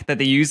mechanic that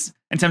they use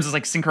in terms of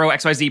like Synchro,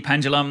 XYZ,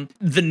 Pendulum,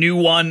 the new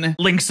one,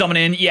 Link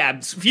Summoning.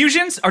 Yeah,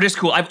 fusions are just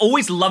cool. I've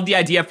always loved the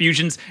idea of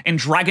fusions in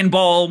Dragon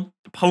Ball,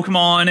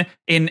 Pokemon,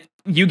 in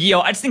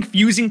Yu-Gi-Oh! I just think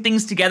fusing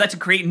things together to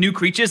create new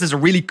creatures is a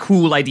really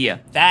cool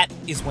idea. That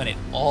is when it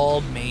all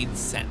made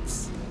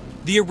sense.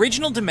 The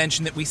original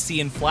dimension that we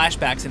see in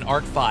flashbacks in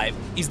Arc 5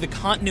 is the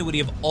continuity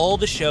of all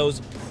the shows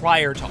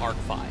prior to Arc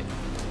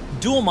 5.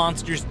 Duel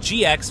Monsters,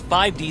 GX,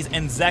 5Ds,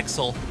 and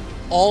Zexal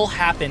all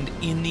happened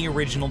in the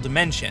original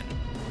dimension.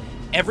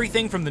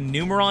 Everything from the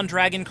Numeron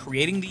Dragon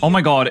creating the... Oh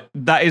my god,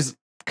 that is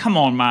Come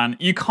on, man.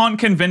 You can't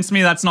convince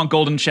me that's not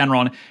Golden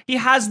Shenron. He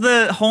has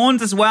the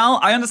horns as well.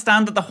 I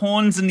understand that the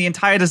horns and the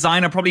entire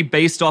design are probably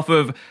based off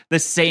of the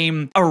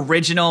same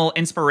original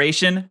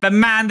inspiration. But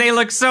man, they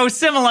look so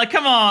similar.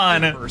 Come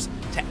on.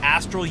 To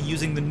Astral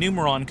using the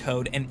Numeron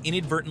code and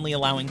inadvertently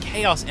allowing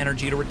chaos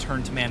energy to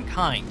return to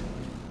mankind.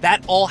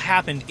 That all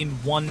happened in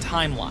one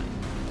timeline.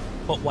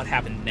 But what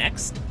happened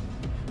next?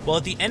 Well,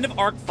 at the end of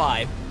Arc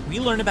 5, we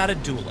learn about a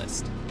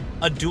duelist.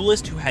 A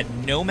duelist who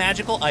had no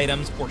magical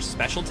items or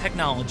special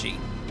technology,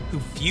 who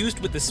fused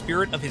with the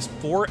spirit of his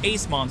 4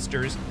 ace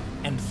monsters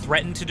and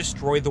threatened to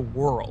destroy the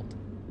world.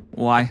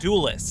 Why? A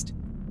duelist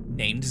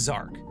named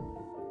Zark.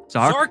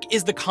 Zark? Zark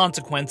is the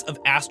consequence of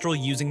Astral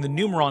using the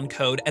Numeron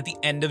code at the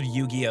end of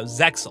Yu-Gi-Oh!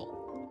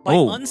 Zexal. By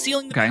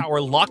unsealing the power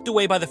locked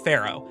away by the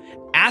Pharaoh,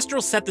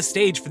 Astral set the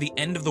stage for the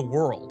end of the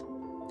world.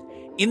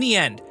 In the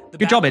end, the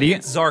battle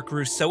against Zark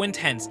grew so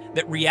intense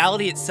that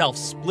reality itself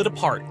split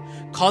apart,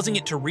 causing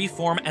it to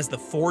reform as the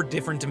 4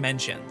 different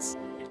dimensions.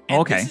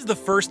 And this is the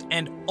first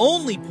and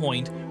only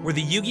point where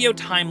the Yu-Gi-Oh!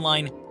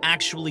 Timeline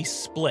actually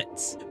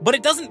splits. But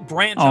it doesn't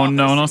branch off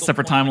no, not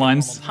separate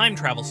timelines. Like a time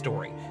travel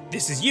story.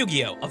 This is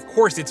Yu-Gi-Oh! Of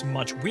course it's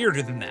much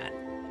weirder than that.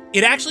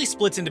 It actually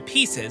splits into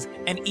pieces,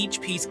 and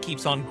each piece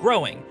keeps on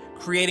growing,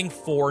 creating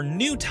 4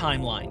 new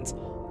timelines,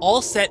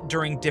 all set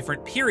during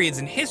different periods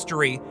in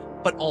history,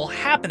 but all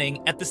happening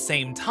at the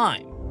same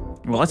time.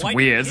 Well, that's weird.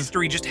 Why did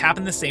history just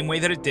happen the same way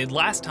that it did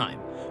last time?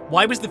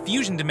 Why was the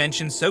fusion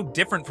dimension so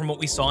different from what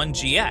we saw in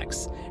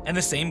GX? And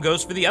the same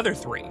goes for the other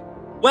 3.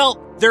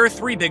 Well, there are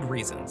 3 big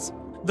reasons.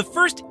 The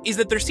first is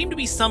that there seem to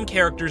be some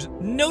characters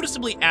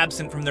noticeably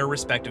absent from their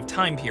respective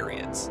time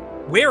periods.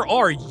 Where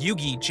are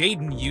Yugi,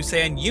 Jaden,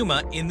 Yusei, and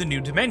Yuma in the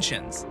new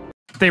dimensions?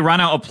 They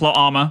ran out of plot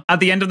armor. At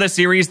the end of the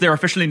series, they're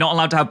officially not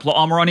allowed to have plot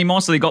armor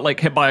anymore, so they got like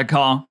hit by a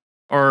car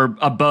or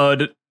a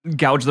bird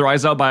gouged their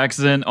eyes out by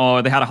accident,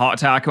 or they had a heart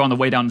attack on the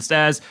way down the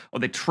stairs, or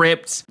they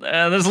tripped.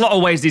 There's a lot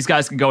of ways these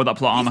guys can go without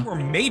plot armor. These were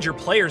major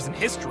players in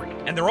history,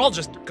 and they're all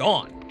just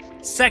gone.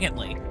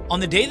 Secondly,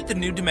 on the day that the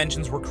new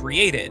dimensions were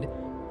created,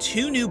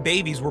 2 new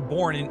babies were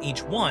born in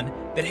each one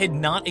that had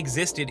not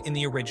existed in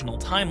the original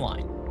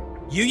timeline.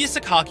 Yuya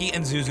Sakaki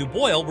and Zuzu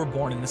Boyle were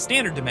born in the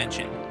standard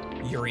dimension,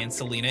 Yuri and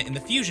Selena in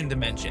the fusion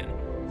dimension,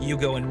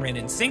 Yugo and Rin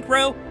in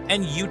Synchro,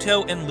 and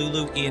Yuto and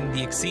Lulu in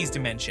the Xyz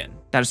dimension.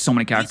 That is so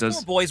many characters.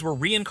 These 4 boys were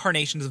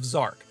reincarnations of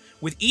Zark,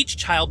 with each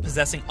child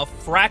possessing a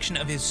fraction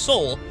of his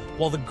soul,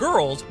 while the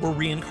girls were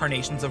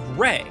reincarnations of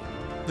Rei,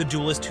 the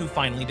duelist who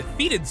finally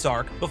defeated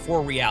Zark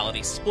before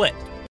reality split.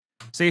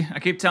 See, I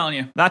keep telling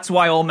you, that's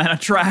why all men are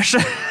trash.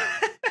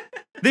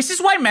 This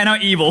is why men are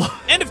evil.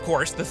 And of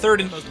course, the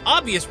third and most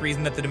obvious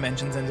reason that the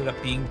dimensions ended up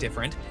being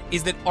different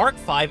is that Arc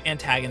 5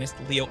 antagonist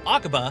Leo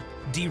Akiba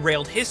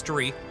derailed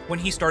history when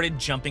he started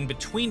jumping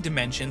between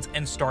dimensions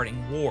and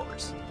starting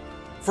wars.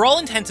 For all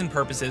intents and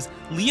purposes,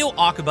 Leo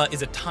Akiba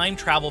is a time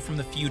travel from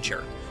the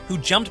future, who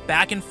jumped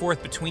back and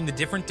forth between the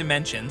different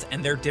dimensions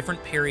and their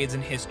different periods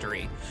in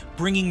history,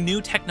 bringing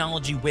new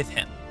technology with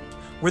him.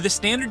 Where the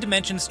standard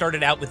dimension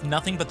started out with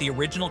nothing but the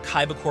original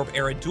Kaiba Corp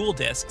era dual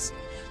discs,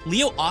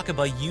 Leo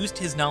Akiba used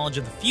his knowledge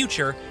of the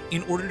future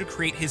in order to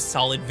create his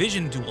Solid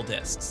Vision dual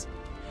discs.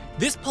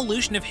 This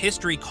pollution of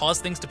history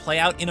caused things to play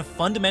out in a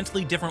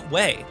fundamentally different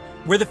way,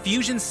 where the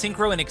Fusion,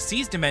 Synchro, and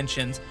Xyz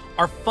dimensions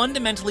are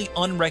fundamentally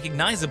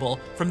unrecognizable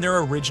from their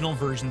original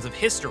versions of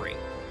history.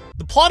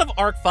 The plot of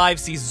Arc 5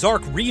 sees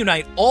Zark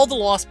reunite all the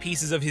lost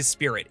pieces of his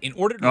spirit in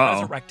order to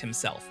resurrect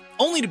himself,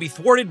 only to be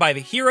thwarted by the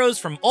heroes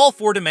from all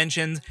 4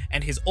 dimensions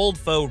and his old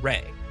foe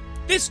Rei.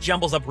 This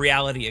jumbles up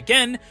reality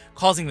again,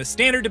 causing the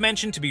standard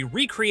dimension to be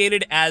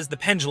recreated as the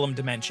pendulum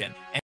dimension.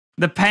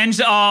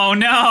 Oh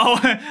no,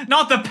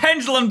 not the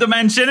pendulum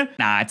dimension.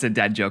 Nah, it's a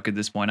dead joke at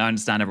this point. I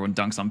understand everyone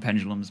dunks on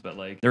pendulums, but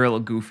like, they're a little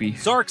goofy.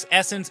 Zark's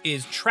essence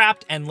is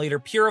trapped and later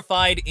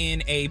purified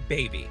in a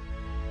baby.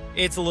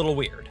 It's a little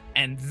weird.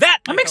 And that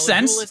makes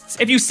sense.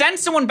 If you send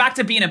someone back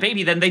to being a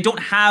baby, then they don't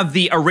have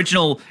the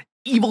original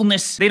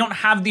evilness. They don't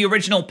have the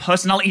original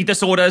personality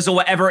disorders or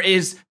whatever it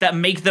is that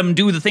make them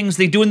do the things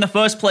they do in the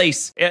first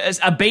place.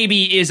 A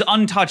baby is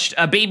untouched.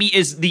 A baby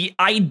is the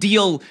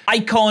ideal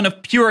icon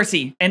of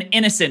purity and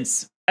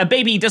innocence. A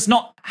baby does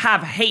not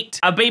have hate.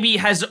 A baby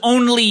has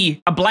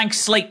only a blank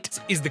slate.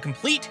 Is the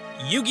complete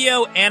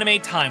Yu-Gi-Oh!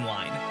 Anime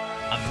timeline.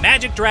 A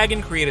magic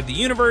dragon created the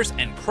universe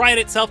and cried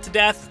itself to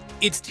death.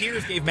 Its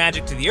tears gave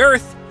magic to the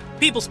earth.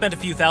 People spent a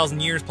few thousand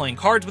years playing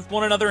cards with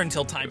one another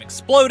until time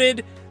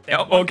exploded. Then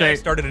one guy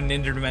started an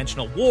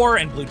interdimensional war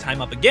and blew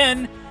time up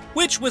again,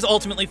 which was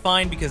ultimately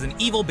fine because an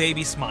evil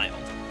baby smiled.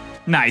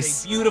 Nice.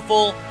 It's a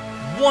beautiful,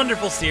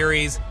 wonderful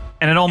series.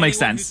 And it all makes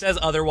sense. Who says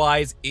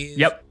otherwise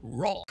is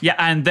wrong. Yeah,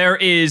 and there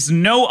is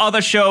no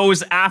other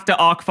shows after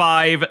Arc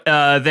 5.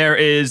 There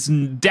is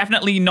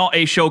definitely not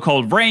a show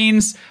called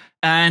Reigns.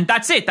 And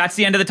that's it. That's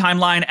the end of the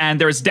timeline.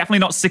 And there's definitely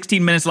not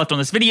 16 minutes left on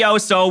this video,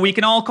 so we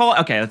can all call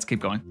it. Okay, let's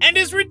keep going. And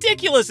as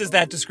ridiculous as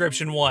that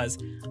description was,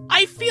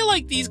 I feel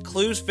like these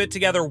clues fit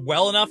together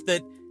well enough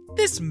that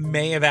this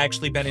may have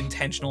actually been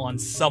intentional on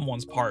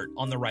someone's part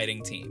on the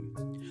writing team.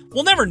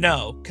 We'll never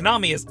know.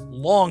 Konami has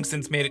long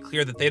since made it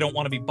clear that they don't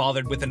want to be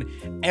bothered with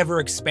an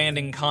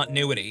ever-expanding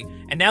continuity,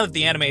 and now that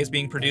the anime is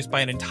being produced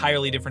by an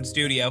entirely different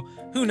studio,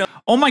 who knows?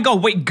 Oh my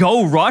god, wait,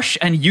 Go Rush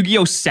and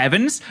Yu-Gi-Oh!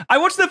 Sevens? I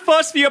watched the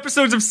first few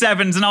episodes of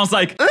Sevens and I was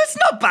like, it's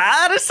not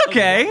bad, it's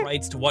okay. What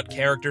rights to what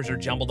characters are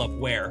jumbled up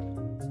where.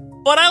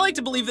 But I like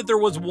to believe that there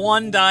was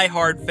one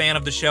die-hard fan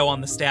of the show on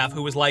the staff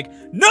who was like,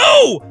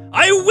 no!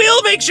 I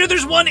will make sure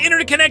there's one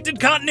interconnected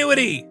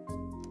continuity!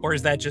 Or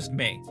is that just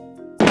me?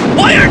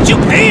 Why aren't you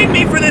paying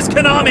me for this,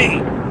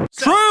 Konami?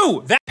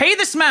 True! Pay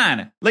this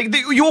man! Like,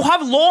 you'll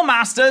have lore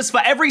masters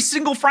for every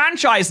single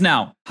franchise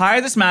now.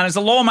 Hire this man as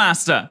a lore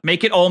master.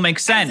 Make it all make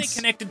sense. That's a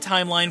connected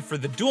timeline for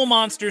the Duel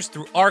Monsters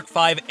through Arc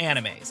 5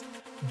 animes.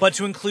 But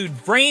to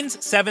include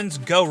Brains, Sevens,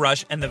 Go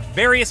Rush, and the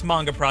various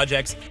manga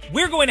projects,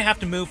 we're going to have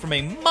to move from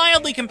a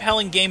mildly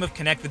compelling game of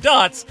connect the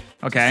dots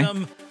to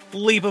some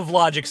leap of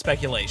logic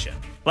speculation.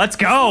 Let's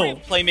go!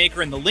 The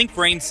Playmaker and the Link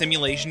Brain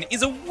simulation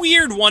is a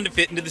weird one to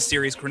fit into the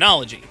series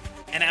chronology.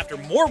 And after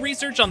more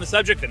research on the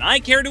subject than I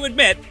care to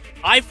admit,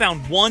 I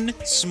found one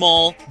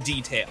small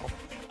detail.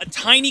 A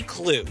tiny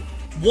clue.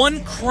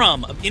 One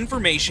crumb of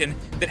information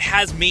that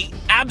has me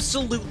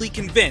absolutely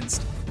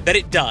convinced that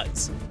it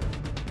does.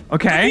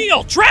 Okay.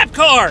 Reveal trap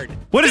card!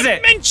 What is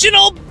it?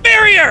 Dimensional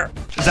Barrier!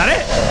 Is that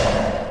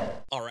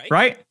it? Alright.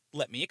 Right?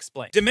 Let me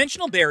explain.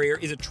 Dimensional Barrier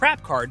is a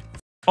trap card.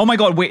 Oh my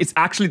god, wait, it's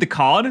actually the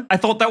card? I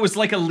thought that was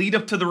like a lead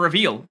up to the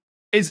reveal.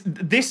 Is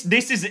this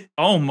is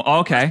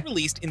okay.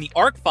 Released in the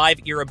Arc 5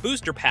 era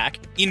booster pack,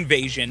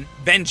 Invasion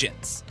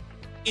Vengeance.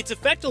 Its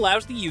effect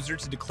allows the user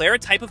to declare a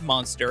type of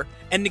monster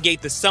and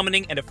negate the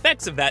summoning and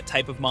effects of that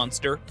type of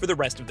monster for the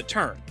rest of the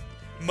turn.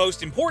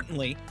 Most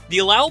importantly, the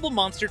allowable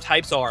monster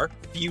types are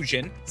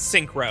Fusion,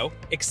 Synchro,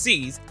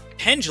 Xyz,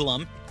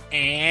 Pendulum,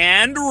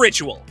 and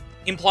Ritual,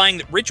 implying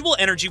that Ritual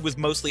energy was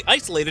mostly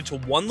isolated to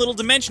one little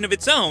dimension of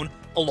its own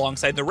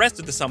alongside the rest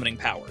of the summoning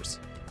powers.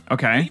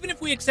 Okay. Even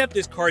if we accept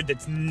this card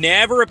that's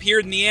never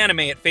appeared in the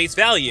anime at face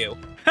value,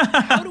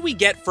 how do we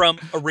get from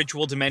a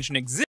Ritual dimension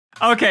exist?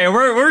 Okay,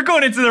 we're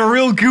going into the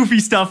real goofy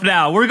stuff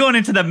now. We're going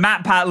into the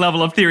MatPat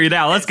level of theory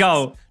now. Let's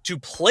go. To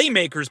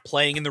playmakers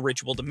playing in the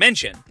Ritual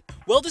dimension.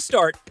 Well, to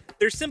start,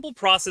 their simple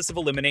process of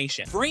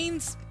elimination.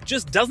 Brains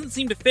just doesn't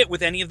seem to fit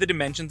with any of the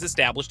dimensions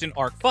established in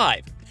Arc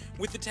 5,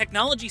 with the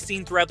technology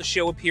seen throughout the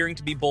show appearing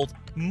to be both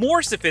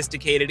more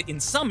sophisticated in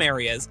some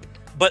areas,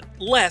 but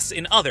less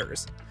in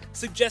others,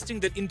 suggesting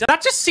that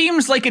that just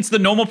seems like it's the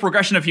normal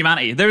progression of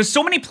humanity. There's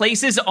so many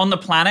places on the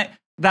planet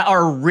that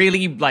are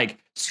really, like,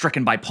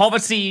 stricken by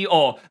poverty,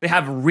 or they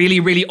have really,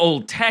 really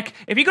old tech.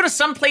 If you go to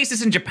some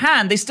places in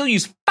Japan, they still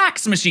use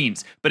fax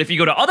machines. But if you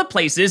go to other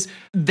places,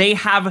 they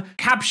have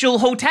capsule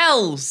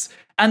hotels,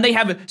 and they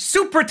have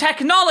super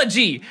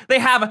technology. They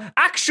have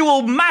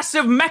actual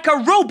massive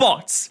mecha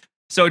robots.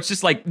 So it's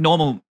just like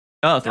normal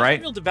Earth, right?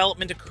 Real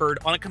development occurred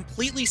on a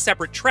completely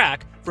separate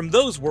track from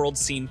those worlds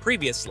seen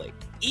previously.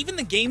 Even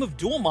the game of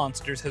Duel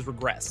Monsters has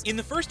regressed. In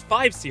the first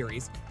 5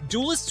 series,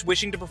 duelists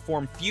wishing to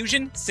perform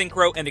Fusion,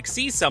 Synchro, and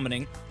Xyz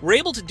summoning were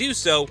able to do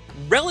so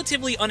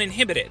relatively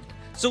uninhibited,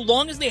 so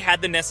long as they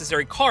had the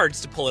necessary cards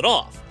to pull it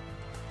off.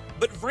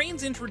 But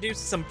Vrains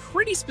introduced some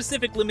pretty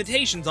specific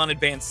limitations on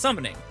advanced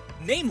summoning,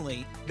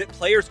 namely that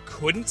players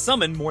couldn't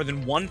summon more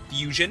than one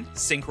Fusion,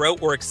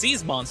 Synchro, or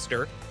Xyz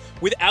monster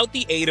without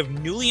the aid of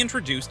newly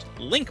introduced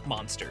Link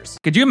monsters.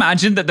 Could you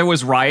imagine that there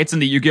was riots in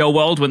the Yu-Gi-Oh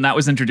world when that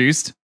was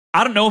introduced?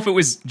 I don't know if it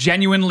was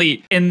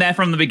genuinely in there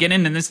from the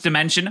beginning in this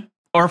dimension,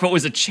 or if it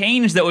was a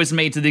change that was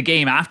made to the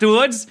game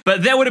afterwards,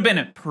 but there would have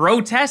been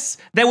protests,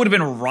 there would have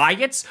been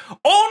riots.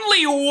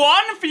 Only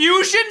one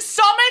fusion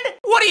summoned?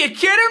 What, are you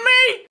kidding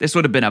me? This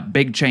would have been a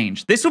big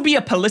change. This would be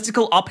a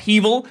political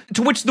upheaval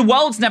to which the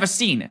world's never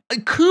seen.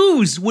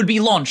 Coups would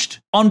be launched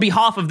on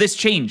behalf of this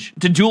change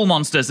to duel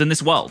monsters in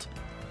this world.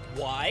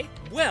 Why?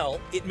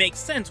 Well, it makes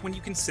sense when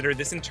you consider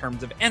this in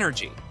terms of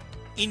energy.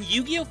 In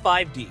Yu-Gi-Oh!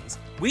 5Ds,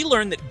 we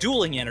learn that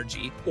dueling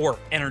energy, or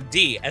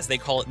Ener-D as they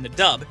call it in the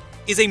dub,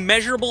 is a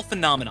measurable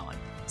phenomenon,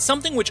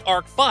 something which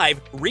Arc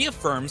 5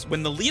 reaffirms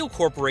when the Leo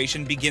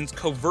Corporation begins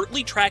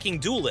covertly tracking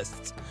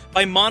duelists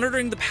by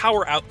monitoring the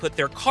power output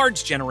their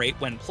cards generate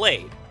when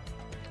played.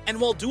 And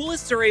while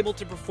duelists are able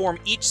to perform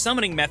each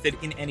summoning method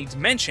in any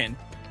dimension,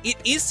 it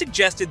is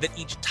suggested that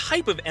each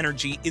type of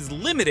energy is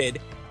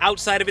limited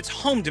outside of its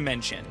home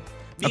dimension.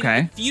 Meaning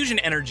that fusion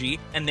energy,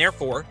 and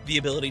therefore the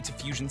ability to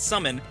fusion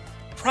summon,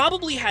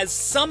 probably has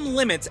some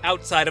limits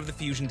outside of the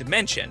fusion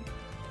dimension.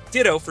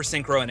 Ditto for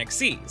Synchro and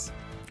Xyz.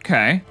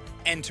 Okay.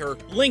 Enter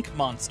Link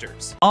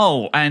monsters.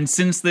 Oh, and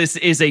since this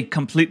is a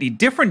completely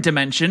different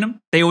dimension,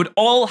 they would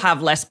all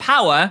have less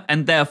power,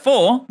 and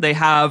therefore they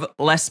have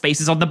less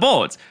spaces on the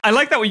board. I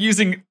like that we're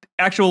using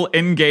actual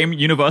in-game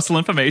universal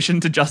information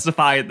to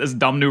justify this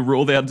dumb new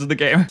rule they added to the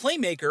game.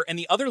 Playmaker and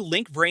the other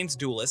Link Vrains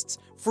duelists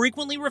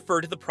frequently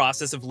refer to the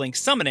process of Link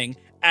summoning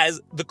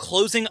as the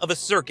closing of a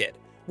circuit,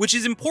 which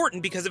is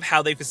important because of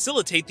how they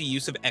facilitate the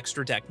use of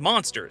extra deck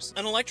monsters.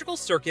 An electrical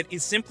circuit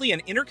is simply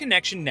an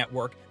interconnection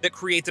network that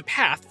creates a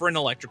path for an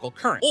electrical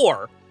current.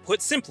 Or,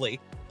 put simply,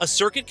 A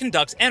circuit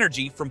conducts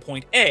energy from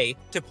point A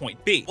to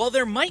point B. While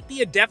there might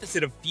be a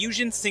deficit of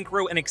fusion,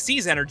 synchro, and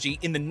exceed energy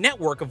in the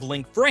network of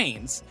Link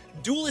brains,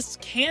 duelists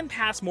can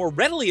pass more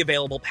readily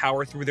available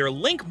power through their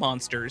Link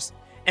monsters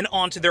and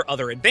onto their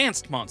other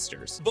advanced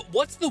monsters. But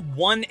what's the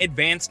one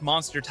advanced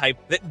monster type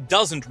that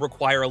doesn't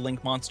require a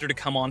Link monster to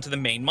come onto the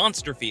main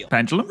monster field?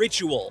 Pendulum?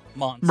 Ritual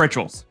monsters.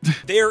 Rituals.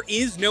 There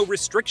is no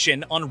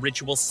restriction on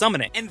ritual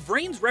summoning, and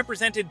Vrains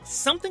represented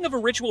something of a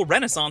ritual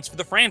renaissance for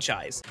the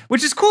franchise.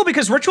 Which is cool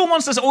because ritual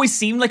monsters always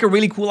seemed like a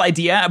really cool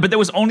idea, but there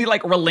was only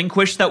like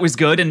Relinquish that was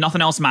good and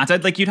nothing else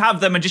mattered. Like you'd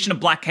have the Magician of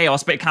Black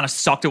Chaos, but it kind of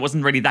sucked. It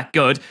wasn't really that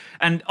good.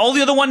 And all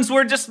the other ones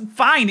were just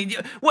fine.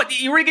 What,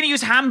 you were going to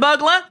use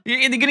Hamburglar?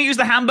 You're going to use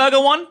the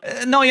Hamburger one?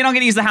 No, you're not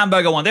going to use the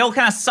Hamburger one. They all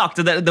kind of sucked.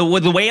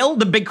 The whale,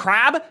 the big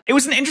crab. It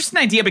was an interesting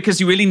idea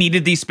because you really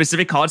needed these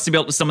specific cards to be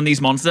able to summon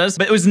these monsters,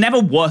 but it was never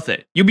worth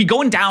it. You'd be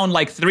going down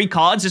like 3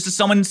 cards just to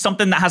summon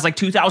something that has like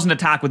 2,000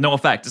 attack with no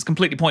effect. It's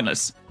completely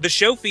pointless. The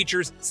show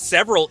features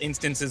several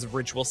instances of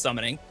ritual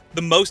summoning,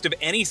 the most of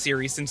any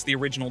series since the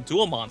original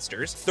Duel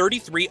Monsters.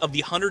 33 of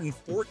the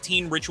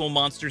 114 ritual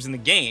monsters in the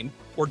game,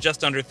 or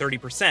just under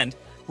 30%,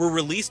 were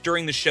released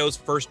during the show's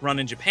first run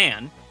in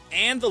Japan.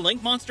 And the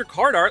Link monster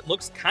card art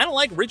looks kind of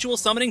like ritual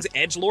summoning's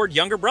edgelord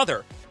younger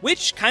brother,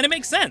 which kind of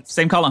makes sense.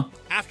 Same color.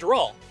 After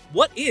all,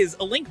 what is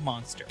a Link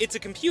monster? It's a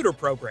computer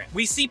program.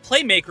 We see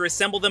Playmaker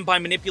assemble them by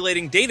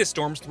manipulating data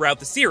storms throughout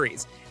the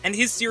series, and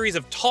his series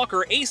of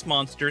Talker Ace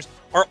monsters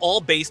are all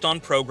based on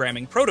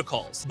programming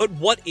protocols. But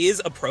what is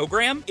a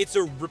program? It's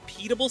a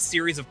repeatable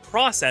series of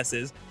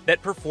processes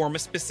that perform a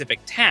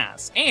specific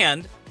task.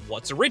 And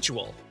what's a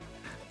ritual?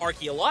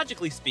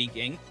 Archaeologically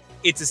speaking,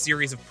 it's a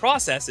series of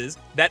processes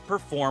that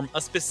perform a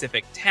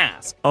specific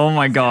task. Oh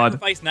my god.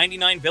 Sacrifice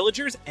 99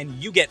 villagers and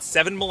you get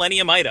 7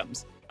 Millennium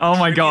items. Oh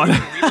my god.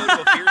 Reload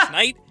to a Fierce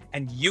Knight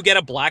and you get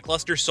a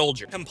Blackluster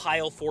Soldier.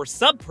 Compile 4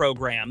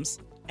 sub-programs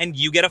and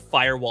you get a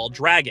Firewall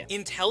Dragon.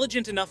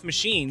 Intelligent enough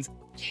machines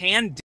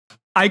can...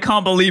 I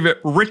can't believe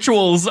it.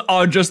 Rituals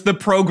are just the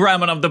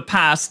programming of the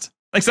past.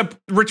 Except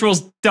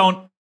rituals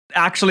don't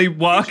actually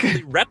work.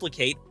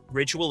 replicate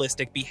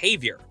ritualistic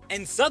behavior.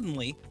 And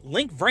suddenly,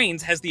 Link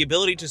Vrains has the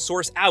ability to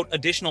source out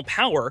additional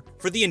power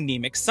for the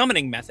anemic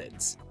summoning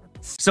methods.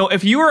 So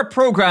if you're a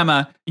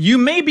programmer, you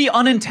may be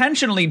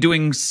unintentionally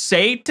doing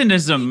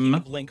Satanism.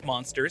 Of Link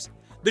monsters,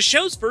 the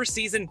show's first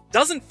season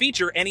doesn't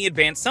feature any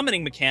advanced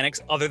summoning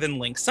mechanics other than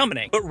Link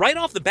summoning. But right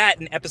off the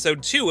bat in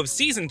episode 2 of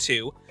season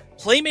 2,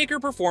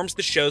 Playmaker performs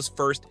the show's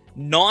first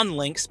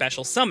non-Link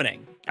special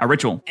summoning. A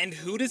ritual. And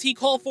who does he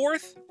call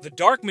forth? The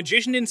Dark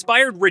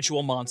Magician-inspired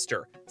ritual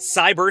monster,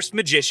 Cyburst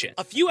Magician.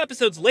 A few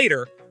episodes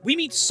later, we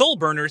meet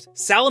Soulburner's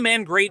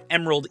Salamangrate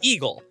Emerald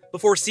Eagle,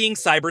 before seeing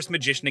Cyburst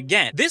Magician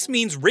again. This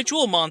means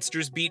ritual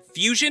monsters beat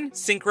Fusion,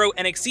 Synchro,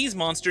 and Xyz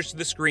monsters to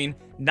the screen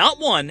not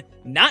 1,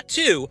 not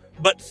 2,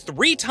 but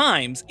 3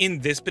 times in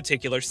this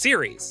particular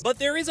series. But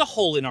there is a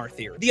hole in our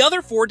theory. The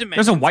other 4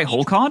 dimensions... There's a white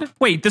hole card?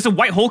 Wait, there's a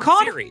white hole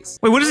card? Series.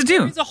 Wait, what does it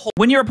do?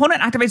 When your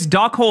opponent activates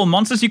Dark Hole,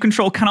 monsters you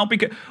control cannot be...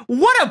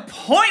 What a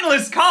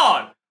pointless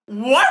card!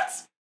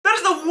 What? That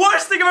is the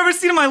worst thing I've ever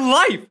seen in my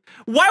life!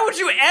 Why would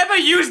you ever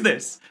use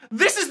this?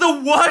 This is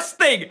the worst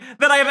thing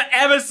that I have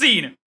ever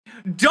seen.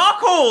 Dark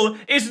Hole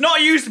is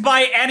not used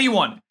by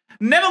anyone.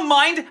 Never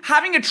mind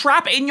having a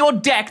trap in your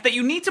deck that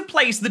you need to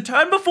place the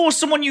turn before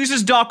someone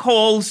uses Dark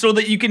Hole so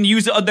that you can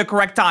use it at the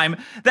correct time,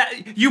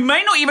 that you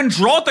may not even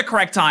draw at the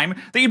correct time,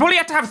 that you probably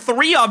have to have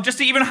 3 of just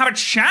to even have a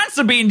chance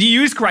of being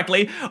used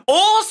correctly,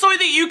 all so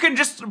that you can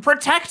just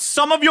protect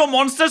some of your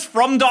monsters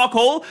from Dark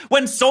Hole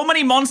when so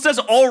many monsters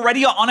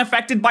already are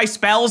unaffected by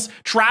spells,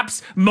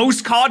 traps.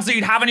 Most cards that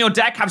you'd have in your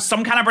deck have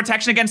some kind of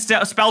protection against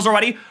spells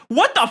already.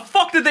 What the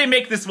fuck did they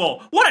make this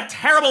for? What a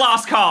terrible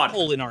ass card!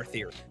 Hole in our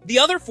theory. The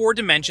other 4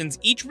 dimensions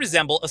each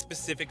resemble a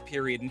specific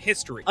period in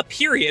history, a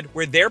period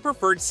where their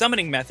preferred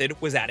summoning method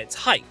was at its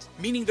height,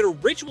 meaning that a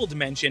ritual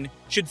dimension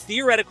should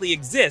theoretically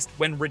exist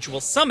when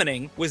ritual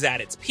summoning was at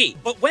its peak.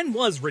 But when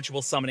was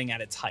ritual summoning at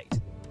its height?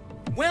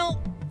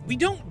 Well, we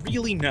don't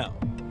really know,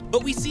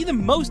 but we see the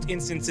most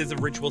instances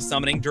of ritual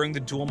summoning during the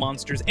Duel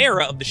Monsters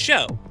era of the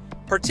show,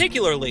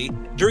 particularly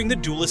during the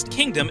Duelist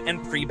Kingdom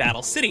and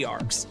pre-Battle City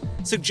arcs,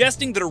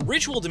 suggesting that a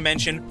ritual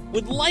dimension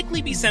would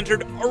likely be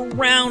centered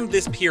around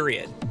this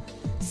period.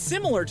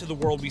 Similar to the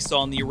world we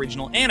saw in the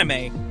original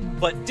anime,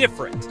 but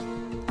different.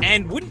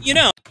 And wouldn't you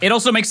know... It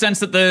also makes sense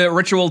that the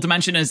ritual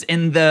dimension is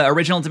in the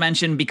original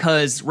dimension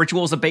because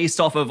rituals are based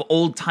off of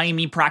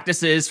old-timey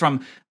practices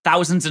from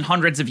thousands and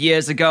hundreds of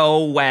years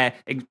ago, where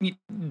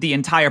the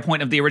entire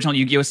point of the original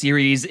Yu-Gi-Oh!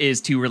 Series is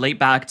to relate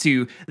back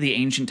to the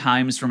ancient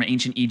times from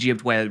ancient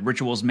Egypt where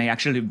rituals may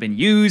actually have been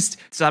used.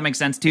 So that makes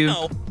sense too.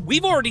 No,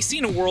 we've already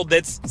seen a world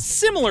that's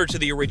similar to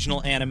the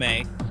original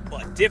anime,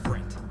 but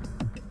different.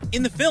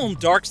 In the film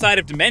Dark Side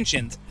of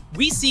Dimensions,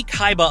 we see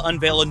Kaiba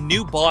unveil a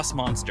new boss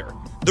monster,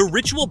 the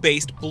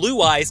ritual-based Blue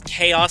Eyes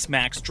Chaos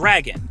Max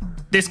Dragon.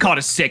 This card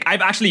is sick.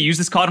 I've actually used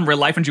this card in real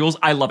life in Duels.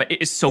 I love it.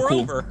 It is so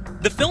Moreover, cool.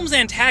 The film's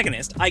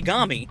antagonist,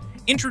 Aigami,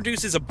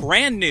 introduces a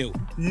brand new,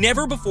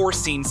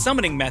 never-before-seen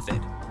summoning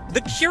method,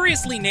 the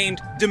curiously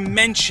named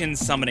Dimension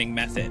Summoning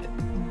Method.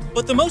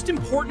 But the most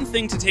important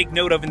thing to take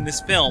note of in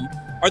this film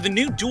are the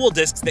new dual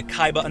discs that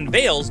Kaiba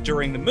unveils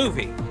during the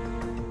movie.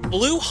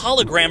 Blue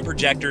hologram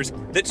projectors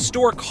that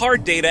store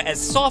card data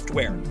as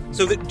software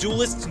so that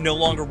duelists no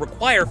longer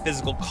require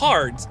physical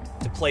cards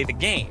to play the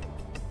game.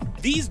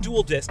 These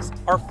dual discs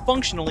are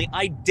functionally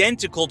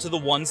identical to the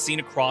ones seen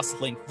across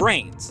Link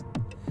Vrains.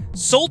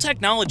 Soul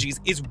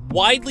Technologies is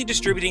widely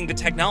distributing the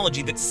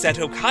technology that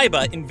Seto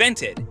Kaiba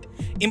invented,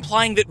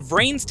 implying that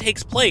Vrains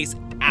takes place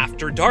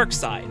after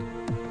Darkside.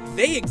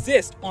 They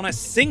exist on a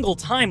single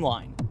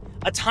timeline,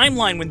 a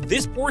timeline when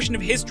this portion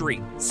of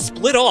history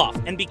split off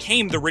and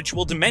became the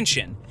Ritual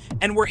Dimension,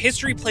 and where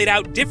history played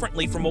out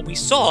differently from what we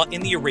saw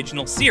in the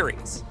original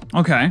series.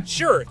 Okay.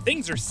 Sure,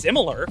 things are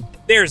similar.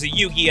 There's a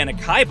Yugi and a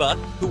Kaiba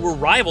who were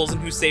rivals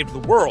and who saved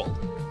the world.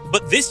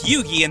 But this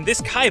Yugi and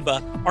this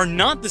Kaiba are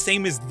not the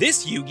same as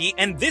this Yugi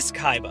and this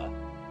Kaiba.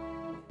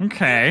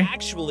 Okay. They're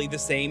actually the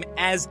same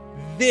as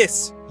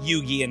this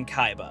Yugi and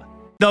Kaiba.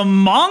 The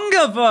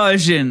manga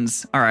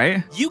versions. All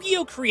right.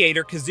 Yu-Gi-Oh!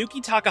 Creator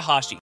Kazuki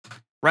Takahashi.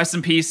 Rest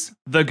in peace,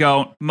 the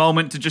GOAT.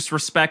 Moment to just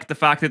respect the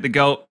fact that the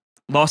GOAT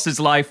lost his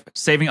life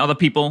saving other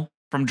people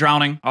from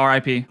drowning.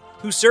 R.I.P.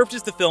 Who served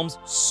as the film's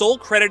sole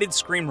credited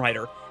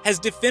screenwriter, has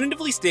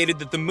definitively stated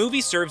that the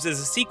movie serves as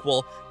a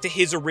sequel to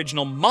his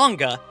original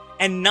manga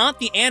and not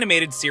the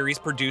animated series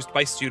produced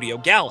by Studio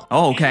Gala.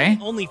 Oh, okay.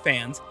 And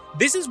OnlyFans,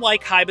 this is why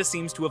Kaiba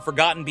seems to have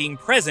forgotten being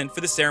present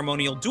for the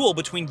ceremonial duel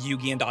between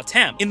Yugi and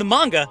Atem. In the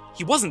manga,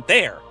 he wasn't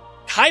there.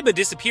 Kaiba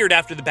disappeared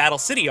after the Battle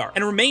City arc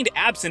and remained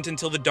absent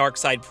until the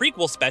Darkside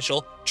prequel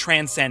special,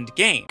 Transcend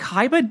Game.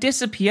 Kaiba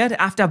disappeared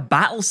after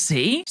Battle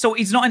City? So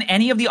he's not in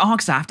any of the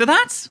arcs after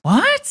that?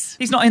 What?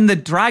 He's not in the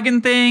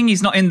dragon thing?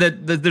 He's not in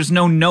there's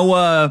no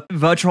Noah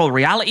virtual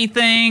reality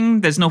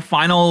thing? There's no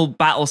final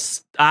battle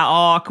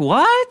arc?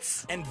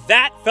 What? And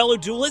that, fellow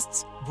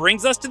duelists,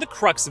 brings us to the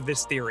crux of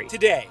this theory.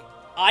 Today,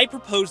 I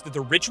propose that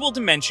the Ritual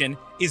Dimension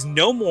is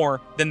no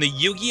more than the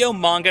Yu-Gi-Oh!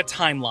 Manga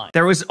timeline.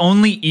 There was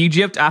only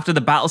Egypt after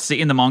the Battle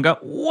City in the manga?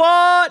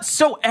 What?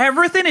 So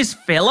everything is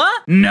filler?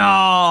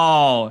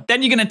 No!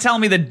 Then you're gonna tell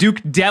me the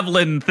Duke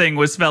Devlin thing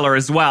was filler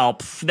as well?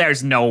 Pff,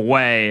 there's no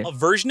way. A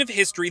version of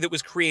history that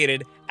was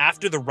created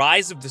after the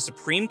rise of the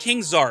Supreme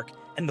King Zark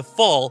and the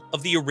fall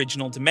of the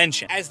original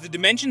dimension. As the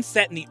dimension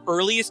set in the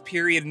earliest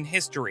period in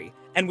history,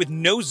 and with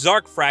no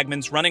Zark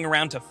fragments running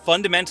around to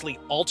fundamentally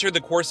alter the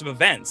course of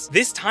events,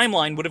 this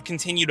timeline would have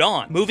continued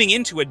on, moving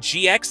into a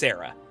GX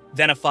era,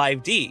 then a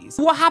 5Ds.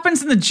 What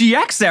happens in the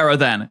GX era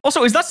then?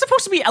 Also, is that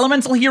supposed to be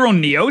Elemental Hero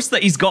Neos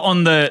that he's got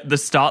on the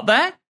start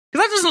there?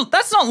 Because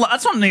that's not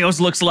what Neos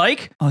looks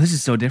like. Oh, this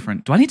is so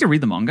different. Do I need to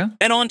read the manga?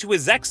 Then on to a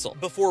Zexal,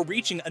 before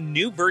reaching a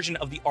new version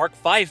of the Arc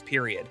 5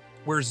 period,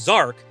 where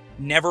Zark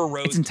never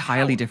rose. It's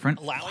entirely different.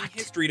 Allowing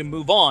history to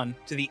move on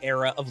to the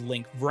era of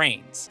Link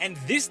Vrains. And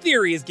this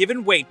theory is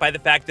given weight by the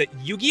fact that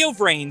Yu-Gi-Oh!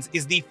 Vrains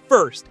is the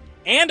first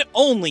and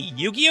only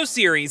Yu-Gi-Oh!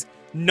 Series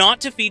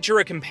not to feature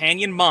a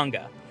companion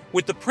manga,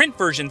 with the print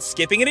version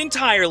skipping it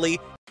entirely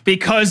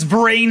because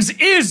Vrains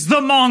is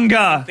the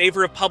manga! in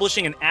favor of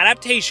publishing an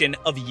adaptation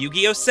of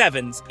Yu-Gi-Oh!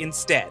 7s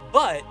instead.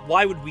 But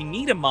why would we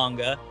need a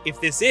manga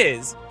if this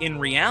is, in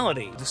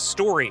reality, the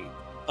story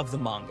of the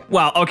manga?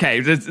 Well,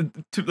 okay,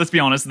 let's be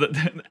honest,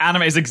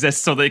 animes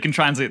exist so they can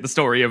translate the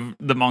story of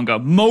the manga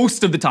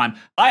most of the time.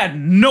 I had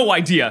no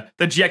idea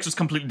that GX was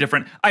completely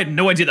different. I had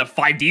no idea that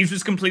 5Ds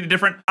was completely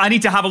different. I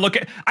need to have a look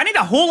at, I need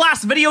a whole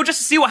ass video just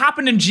to see what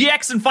happened in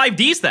GX and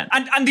 5Ds then.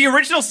 And the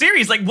original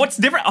series, like what's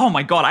different? Oh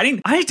my god, I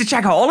need to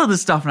check out all of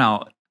this stuff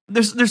now.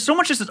 There's so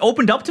much just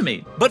opened up to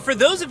me. But for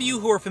those of you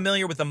who are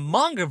familiar with the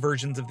manga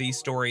versions of these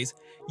stories,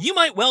 you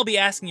might well be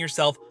asking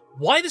yourself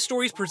why the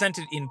stories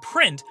presented in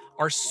print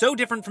are so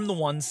different from the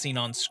ones seen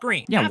on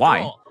screen. Yeah, After why?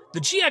 all,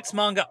 the GX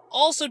manga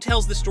also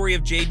tells the story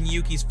of Jade and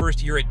Yuki's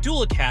first year at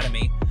Duel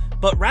Academy,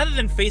 but rather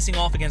than facing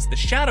off against the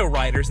Shadow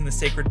Riders and the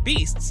Sacred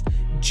Beasts,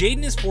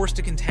 Jaden is forced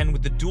to contend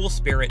with the dual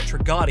spirit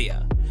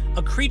Trigadia,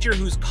 a creature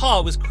whose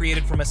Ka was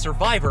created from a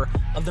survivor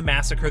of the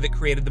massacre that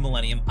created the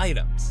Millennium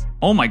Items.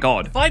 Oh my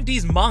god.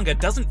 5D's manga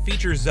doesn't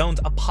feature Zone's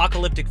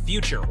apocalyptic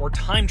future or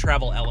time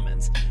travel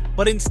elements,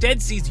 but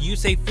instead sees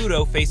Yusei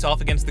Fudo face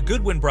off against the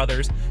Goodwin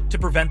brothers to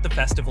prevent the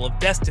Festival of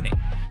Destiny,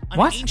 an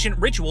ancient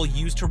ritual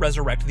used to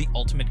resurrect the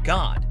ultimate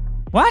god.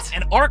 What?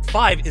 And Arc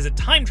 5 is a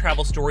time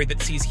travel story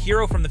that sees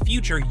hero from the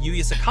future,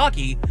 Yuya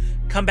Sakaki,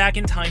 come back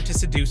in time to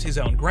seduce his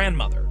own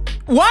grandmother.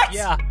 What?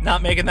 Yeah,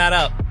 not making that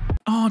up.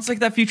 Oh, it's like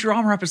that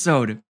Futurama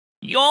episode.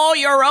 You're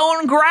your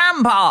own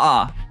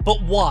grandpa!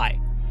 But why?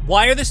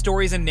 Why are the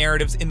stories and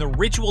narratives in the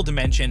Ritual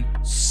Dimension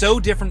so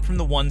different from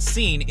the ones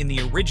seen in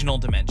the original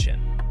Dimension?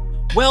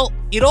 Well,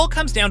 it all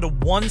comes down to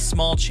one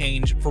small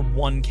change for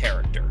one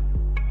character.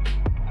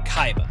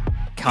 Kaiba.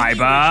 In the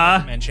original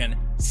Dimension,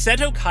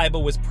 Seto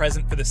Kaiba was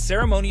present for the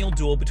ceremonial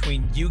duel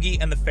between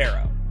Yugi and the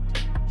Pharaoh.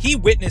 He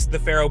witnessed the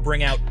Pharaoh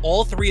bring out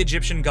all 3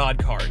 Egyptian god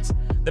cards,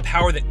 the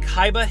power that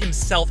Kaiba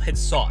himself had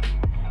sought,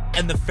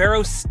 and the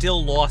Pharaoh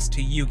still lost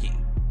to Yugi.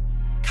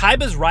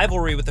 Kaiba's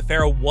rivalry with the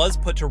pharaoh was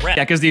put to rest.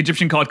 Yeah, because the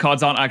Egyptian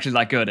cards aren't actually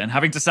that good, and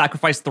having to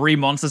sacrifice 3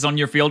 monsters on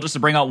your field just to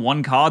bring out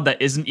 1 card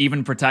that isn't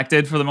even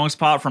protected for the most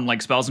part from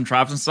like spells and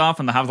traps and stuff,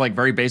 and they have like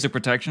very basic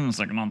protection, it's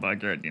like not that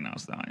good, you know,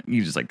 so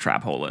you just like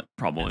trap hole it,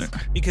 probably.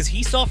 Because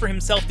he saw for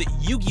himself that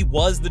Yugi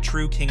was the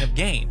true king of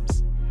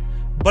games.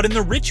 But in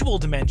the ritual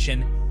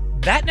dimension,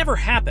 that never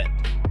happened.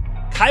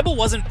 Kaiba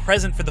wasn't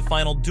present for the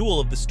final duel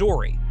of the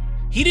story.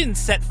 He didn't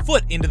set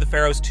foot into the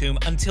pharaoh's tomb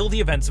until the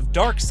events of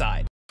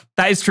Darkside.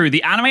 That is true.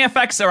 The anime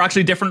effects are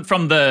actually different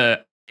from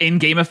the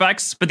in-game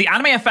effects, but the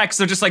anime effects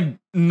are just like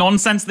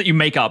nonsense that you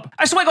make up.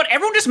 I swear to God,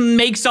 everyone just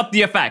makes up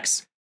the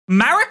effects.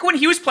 Marek, when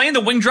he was playing the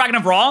Winged Dragon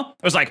of Ra,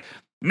 was like,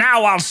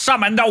 now I'll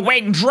summon the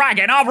Winged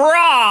Dragon of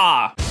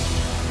Ra!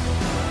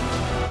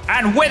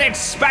 And with its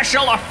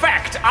special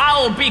effect,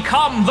 I'll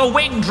become the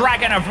Winged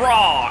Dragon of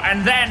Ra,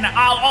 and then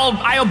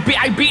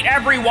I beat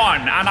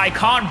everyone, and I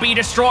can't be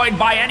destroyed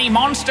by any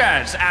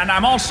monsters, and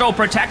I'm also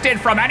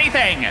protected from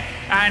anything.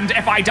 And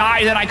if I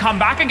die, then I come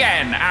back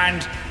again,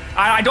 and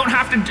I don't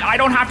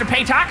have to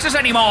pay taxes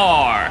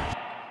anymore.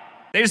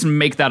 They just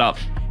make that up.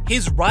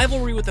 His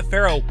rivalry with the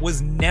pharaoh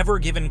was never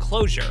given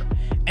closure,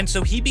 and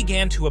so he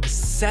began to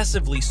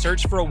obsessively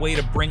search for a way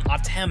to bring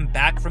Atem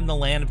back from the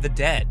land of the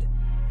dead.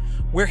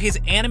 Where his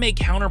anime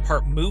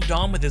counterpart moved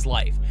on with his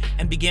life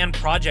and began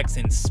projects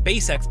in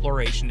space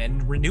exploration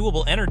and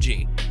renewable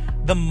energy,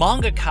 the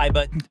manga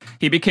Kaiba,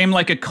 he became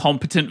like a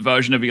competent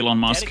version of Elon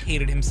Musk.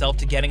 Dedicated himself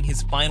to getting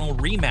his final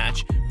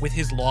rematch with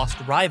his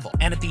lost rival.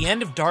 And at the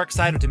end of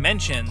Darkside of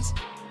Dimensions,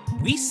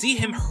 we see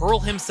him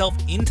hurl himself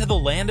into the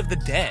land of the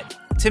dead.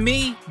 To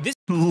me, this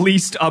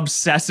least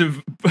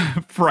obsessive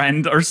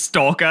friend or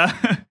stalker.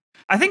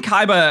 I think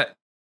Kaiba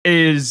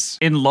is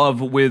in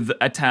love with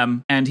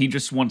Atem, and he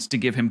just wants to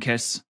give him a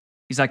kiss.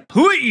 He's like,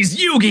 please,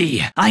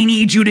 Yugi! I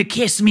need you to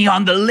kiss me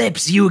on the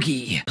lips,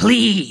 Yugi.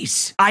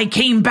 Please! I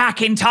came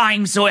back in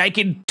time so I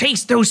could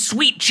taste those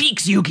sweet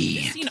cheeks,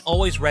 Yugi. This scene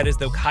always read as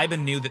though Kaiba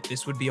knew that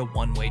this would be a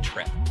one-way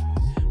trip.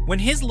 When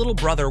his little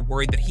brother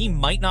worried that he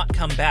might not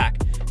come back,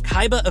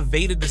 Kaiba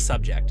evaded the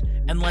subject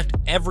and left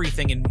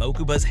everything in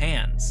Mokuba's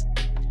hands.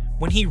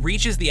 When he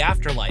reaches the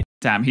afterlife,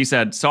 damn, he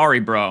said, sorry,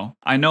 bro.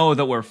 I know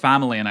that we're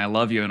family and I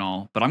love you and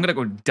all, but I'm gonna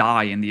go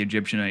die in the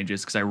Egyptian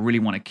ages because I really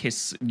want to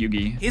kiss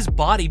Yugi. His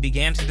body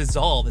began to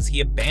dissolve as he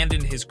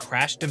abandoned his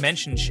crashed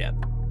dimension ship.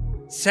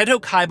 Seto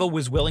Kaiba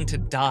was willing to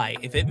die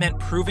if it meant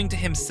proving to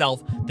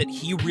himself that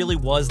he really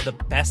was the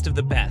best of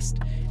the best,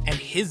 and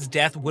his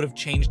death would have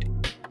changed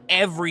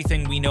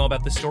everything we know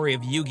about the story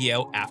of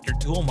Yu-Gi-Oh! After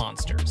Duel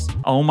Monsters.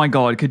 Oh my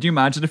god, could you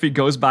imagine if he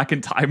goes back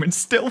in time and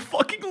still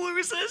fucking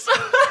loses?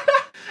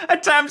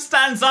 Atem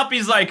stands up,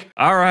 he's like,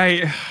 all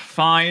right,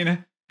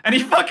 fine. And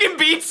he fucking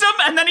beats him,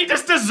 and then he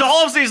just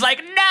dissolves. He's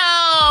like,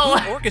 no!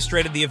 Who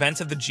orchestrated the events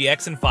of the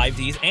GX and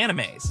 5D's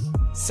animes?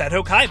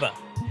 Seto Kaiba.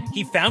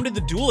 He founded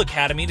the Duel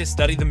Academy to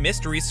study the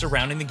mysteries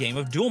surrounding the game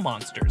of Duel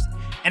Monsters,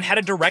 and had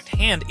a direct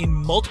hand in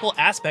multiple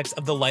aspects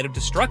of the Light of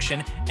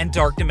Destruction and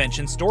Dark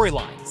Dimension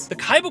storylines. The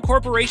Kaiba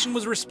Corporation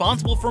was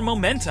responsible for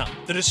Momentum,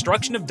 the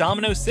destruction of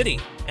Domino City,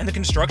 and the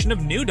construction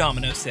of New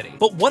Domino City.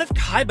 But what if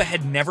Kaiba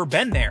had never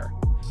been there?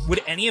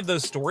 Would any of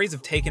those stories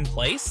have taken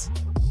place?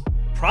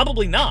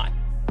 Probably not.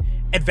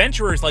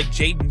 Adventurers like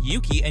Jaden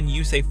Yuki and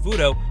Yusei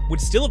Fudo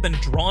would still have been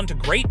drawn to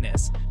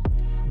greatness,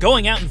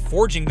 going out and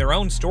forging their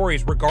own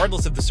stories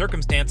regardless of the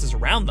circumstances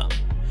around them.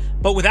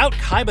 But without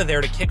Kaiba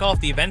there to kick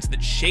off the events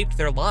that shaped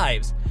their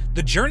lives,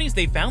 the journeys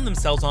they found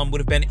themselves on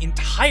would have been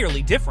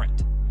entirely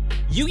different.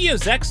 Yu-Gi-Oh!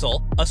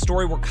 Zexal, a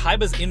story where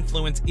Kaiba's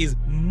influence is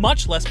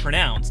much less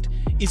pronounced,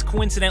 is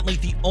coincidentally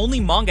the only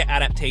manga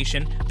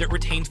adaptation that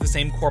retains the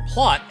same core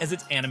plot as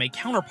its anime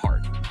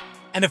counterpart.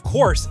 And of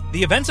course,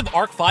 the events of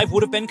Arc 5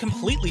 would have been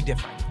completely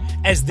different,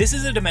 as this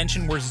is a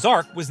dimension where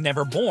Zark was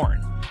never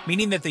born,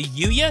 meaning that the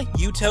Yuya,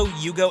 Yuto,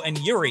 Yugo, and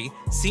Yuri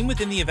seen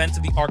within the events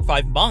of the Arc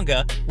 5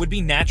 manga would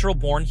be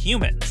natural-born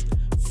humans,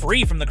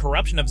 free from the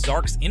corruption of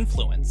Zark's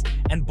influence,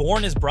 and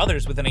born as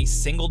brothers within a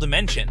single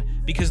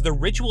dimension, because the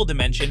ritual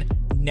dimension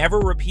never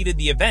repeated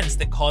the events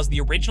that caused the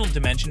original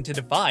dimension to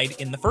divide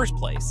in the first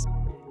place.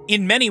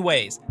 In many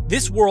ways,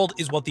 this world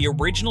is what the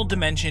original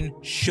dimension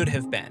should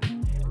have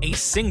been. A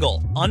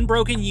single,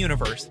 unbroken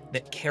universe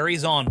that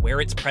carries on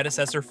where its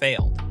predecessor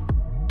failed.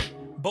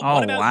 But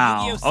what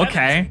about Yu-Gi-Oh! 7?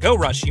 Okay. Go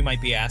Rush, you might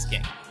be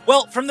asking.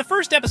 Well, from the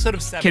first episode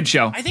of 7, Kid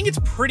show. I think it's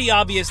pretty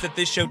obvious that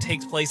this show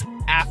takes place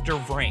after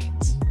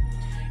Vrains.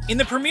 In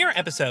the premiere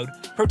episode,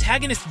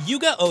 protagonist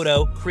Yuga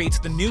Odo creates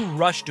the new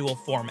Rush Duel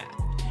format,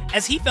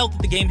 as he felt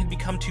that the game had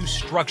become too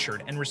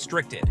structured and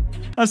restricted.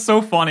 That's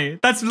so funny.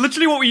 That's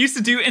literally what we used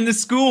to do in the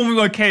school when we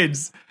were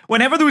kids.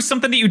 Whenever there was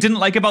something that you didn't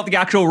like about the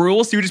actual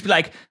rules, you would just be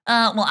like,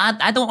 well,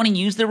 I don't want to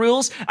use the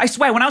rules. I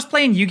swear, when I was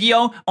playing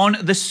Yu-Gi-Oh! On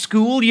the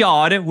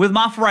schoolyard with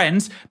my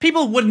friends,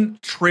 people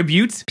wouldn't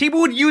tribute.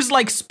 People would use,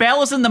 like,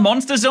 spells in the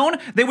monster zone.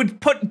 They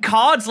would put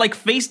cards, like,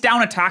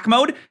 face-down attack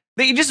mode.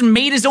 They just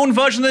made his own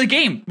version of the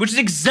game, which is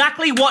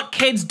exactly what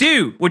kids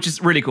do, which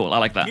is really cool. I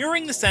like that.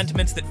 Mirroring the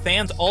sentiments that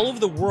fans all over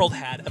the world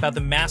had about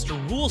the Master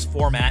Rules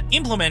format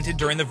implemented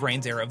during the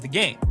Vrains era of the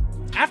game.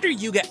 After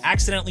Yuga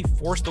accidentally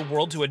forced the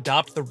world to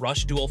adopt the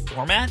Rush Duel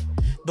format,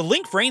 the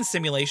Link Brain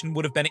simulation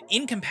would have been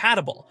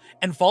incompatible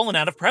and fallen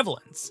out of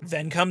prevalence.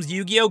 Then comes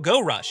Yu-Gi-Oh!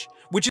 Go Rush,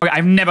 which is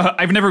I've never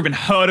even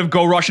heard of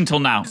Go Rush until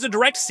now. a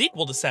direct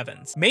sequel to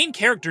Sevens. Main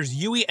characters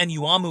Yui and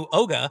Yuamu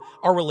Oga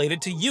are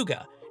related to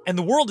Yuga, and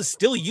the world is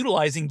still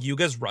utilizing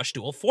Yuga's Rush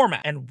Duel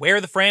format. And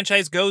where the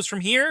franchise goes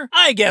from here,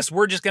 I guess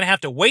we're just gonna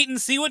have to wait and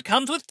see what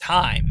comes with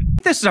time.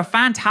 This is a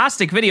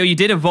fantastic video. You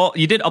did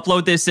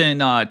upload this in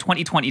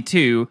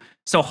 2022,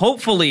 so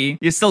hopefully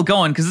you're still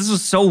going because this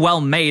was so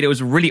well made. It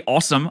was really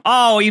awesome.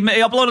 Oh, he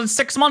uploaded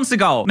 6 months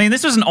ago. I mean,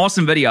 this was an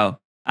awesome video.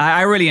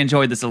 I really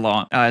enjoyed this a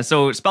lot.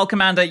 So Spell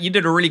Commander, you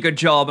did a really good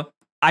job.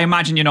 I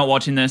imagine you're not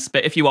watching this,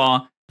 but if you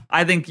are,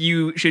 I think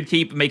you should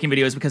keep making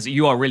videos because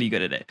you are really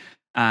good at it.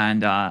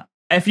 And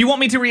if you want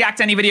me to react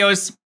to any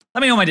videos,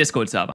 let me know on my Discord server.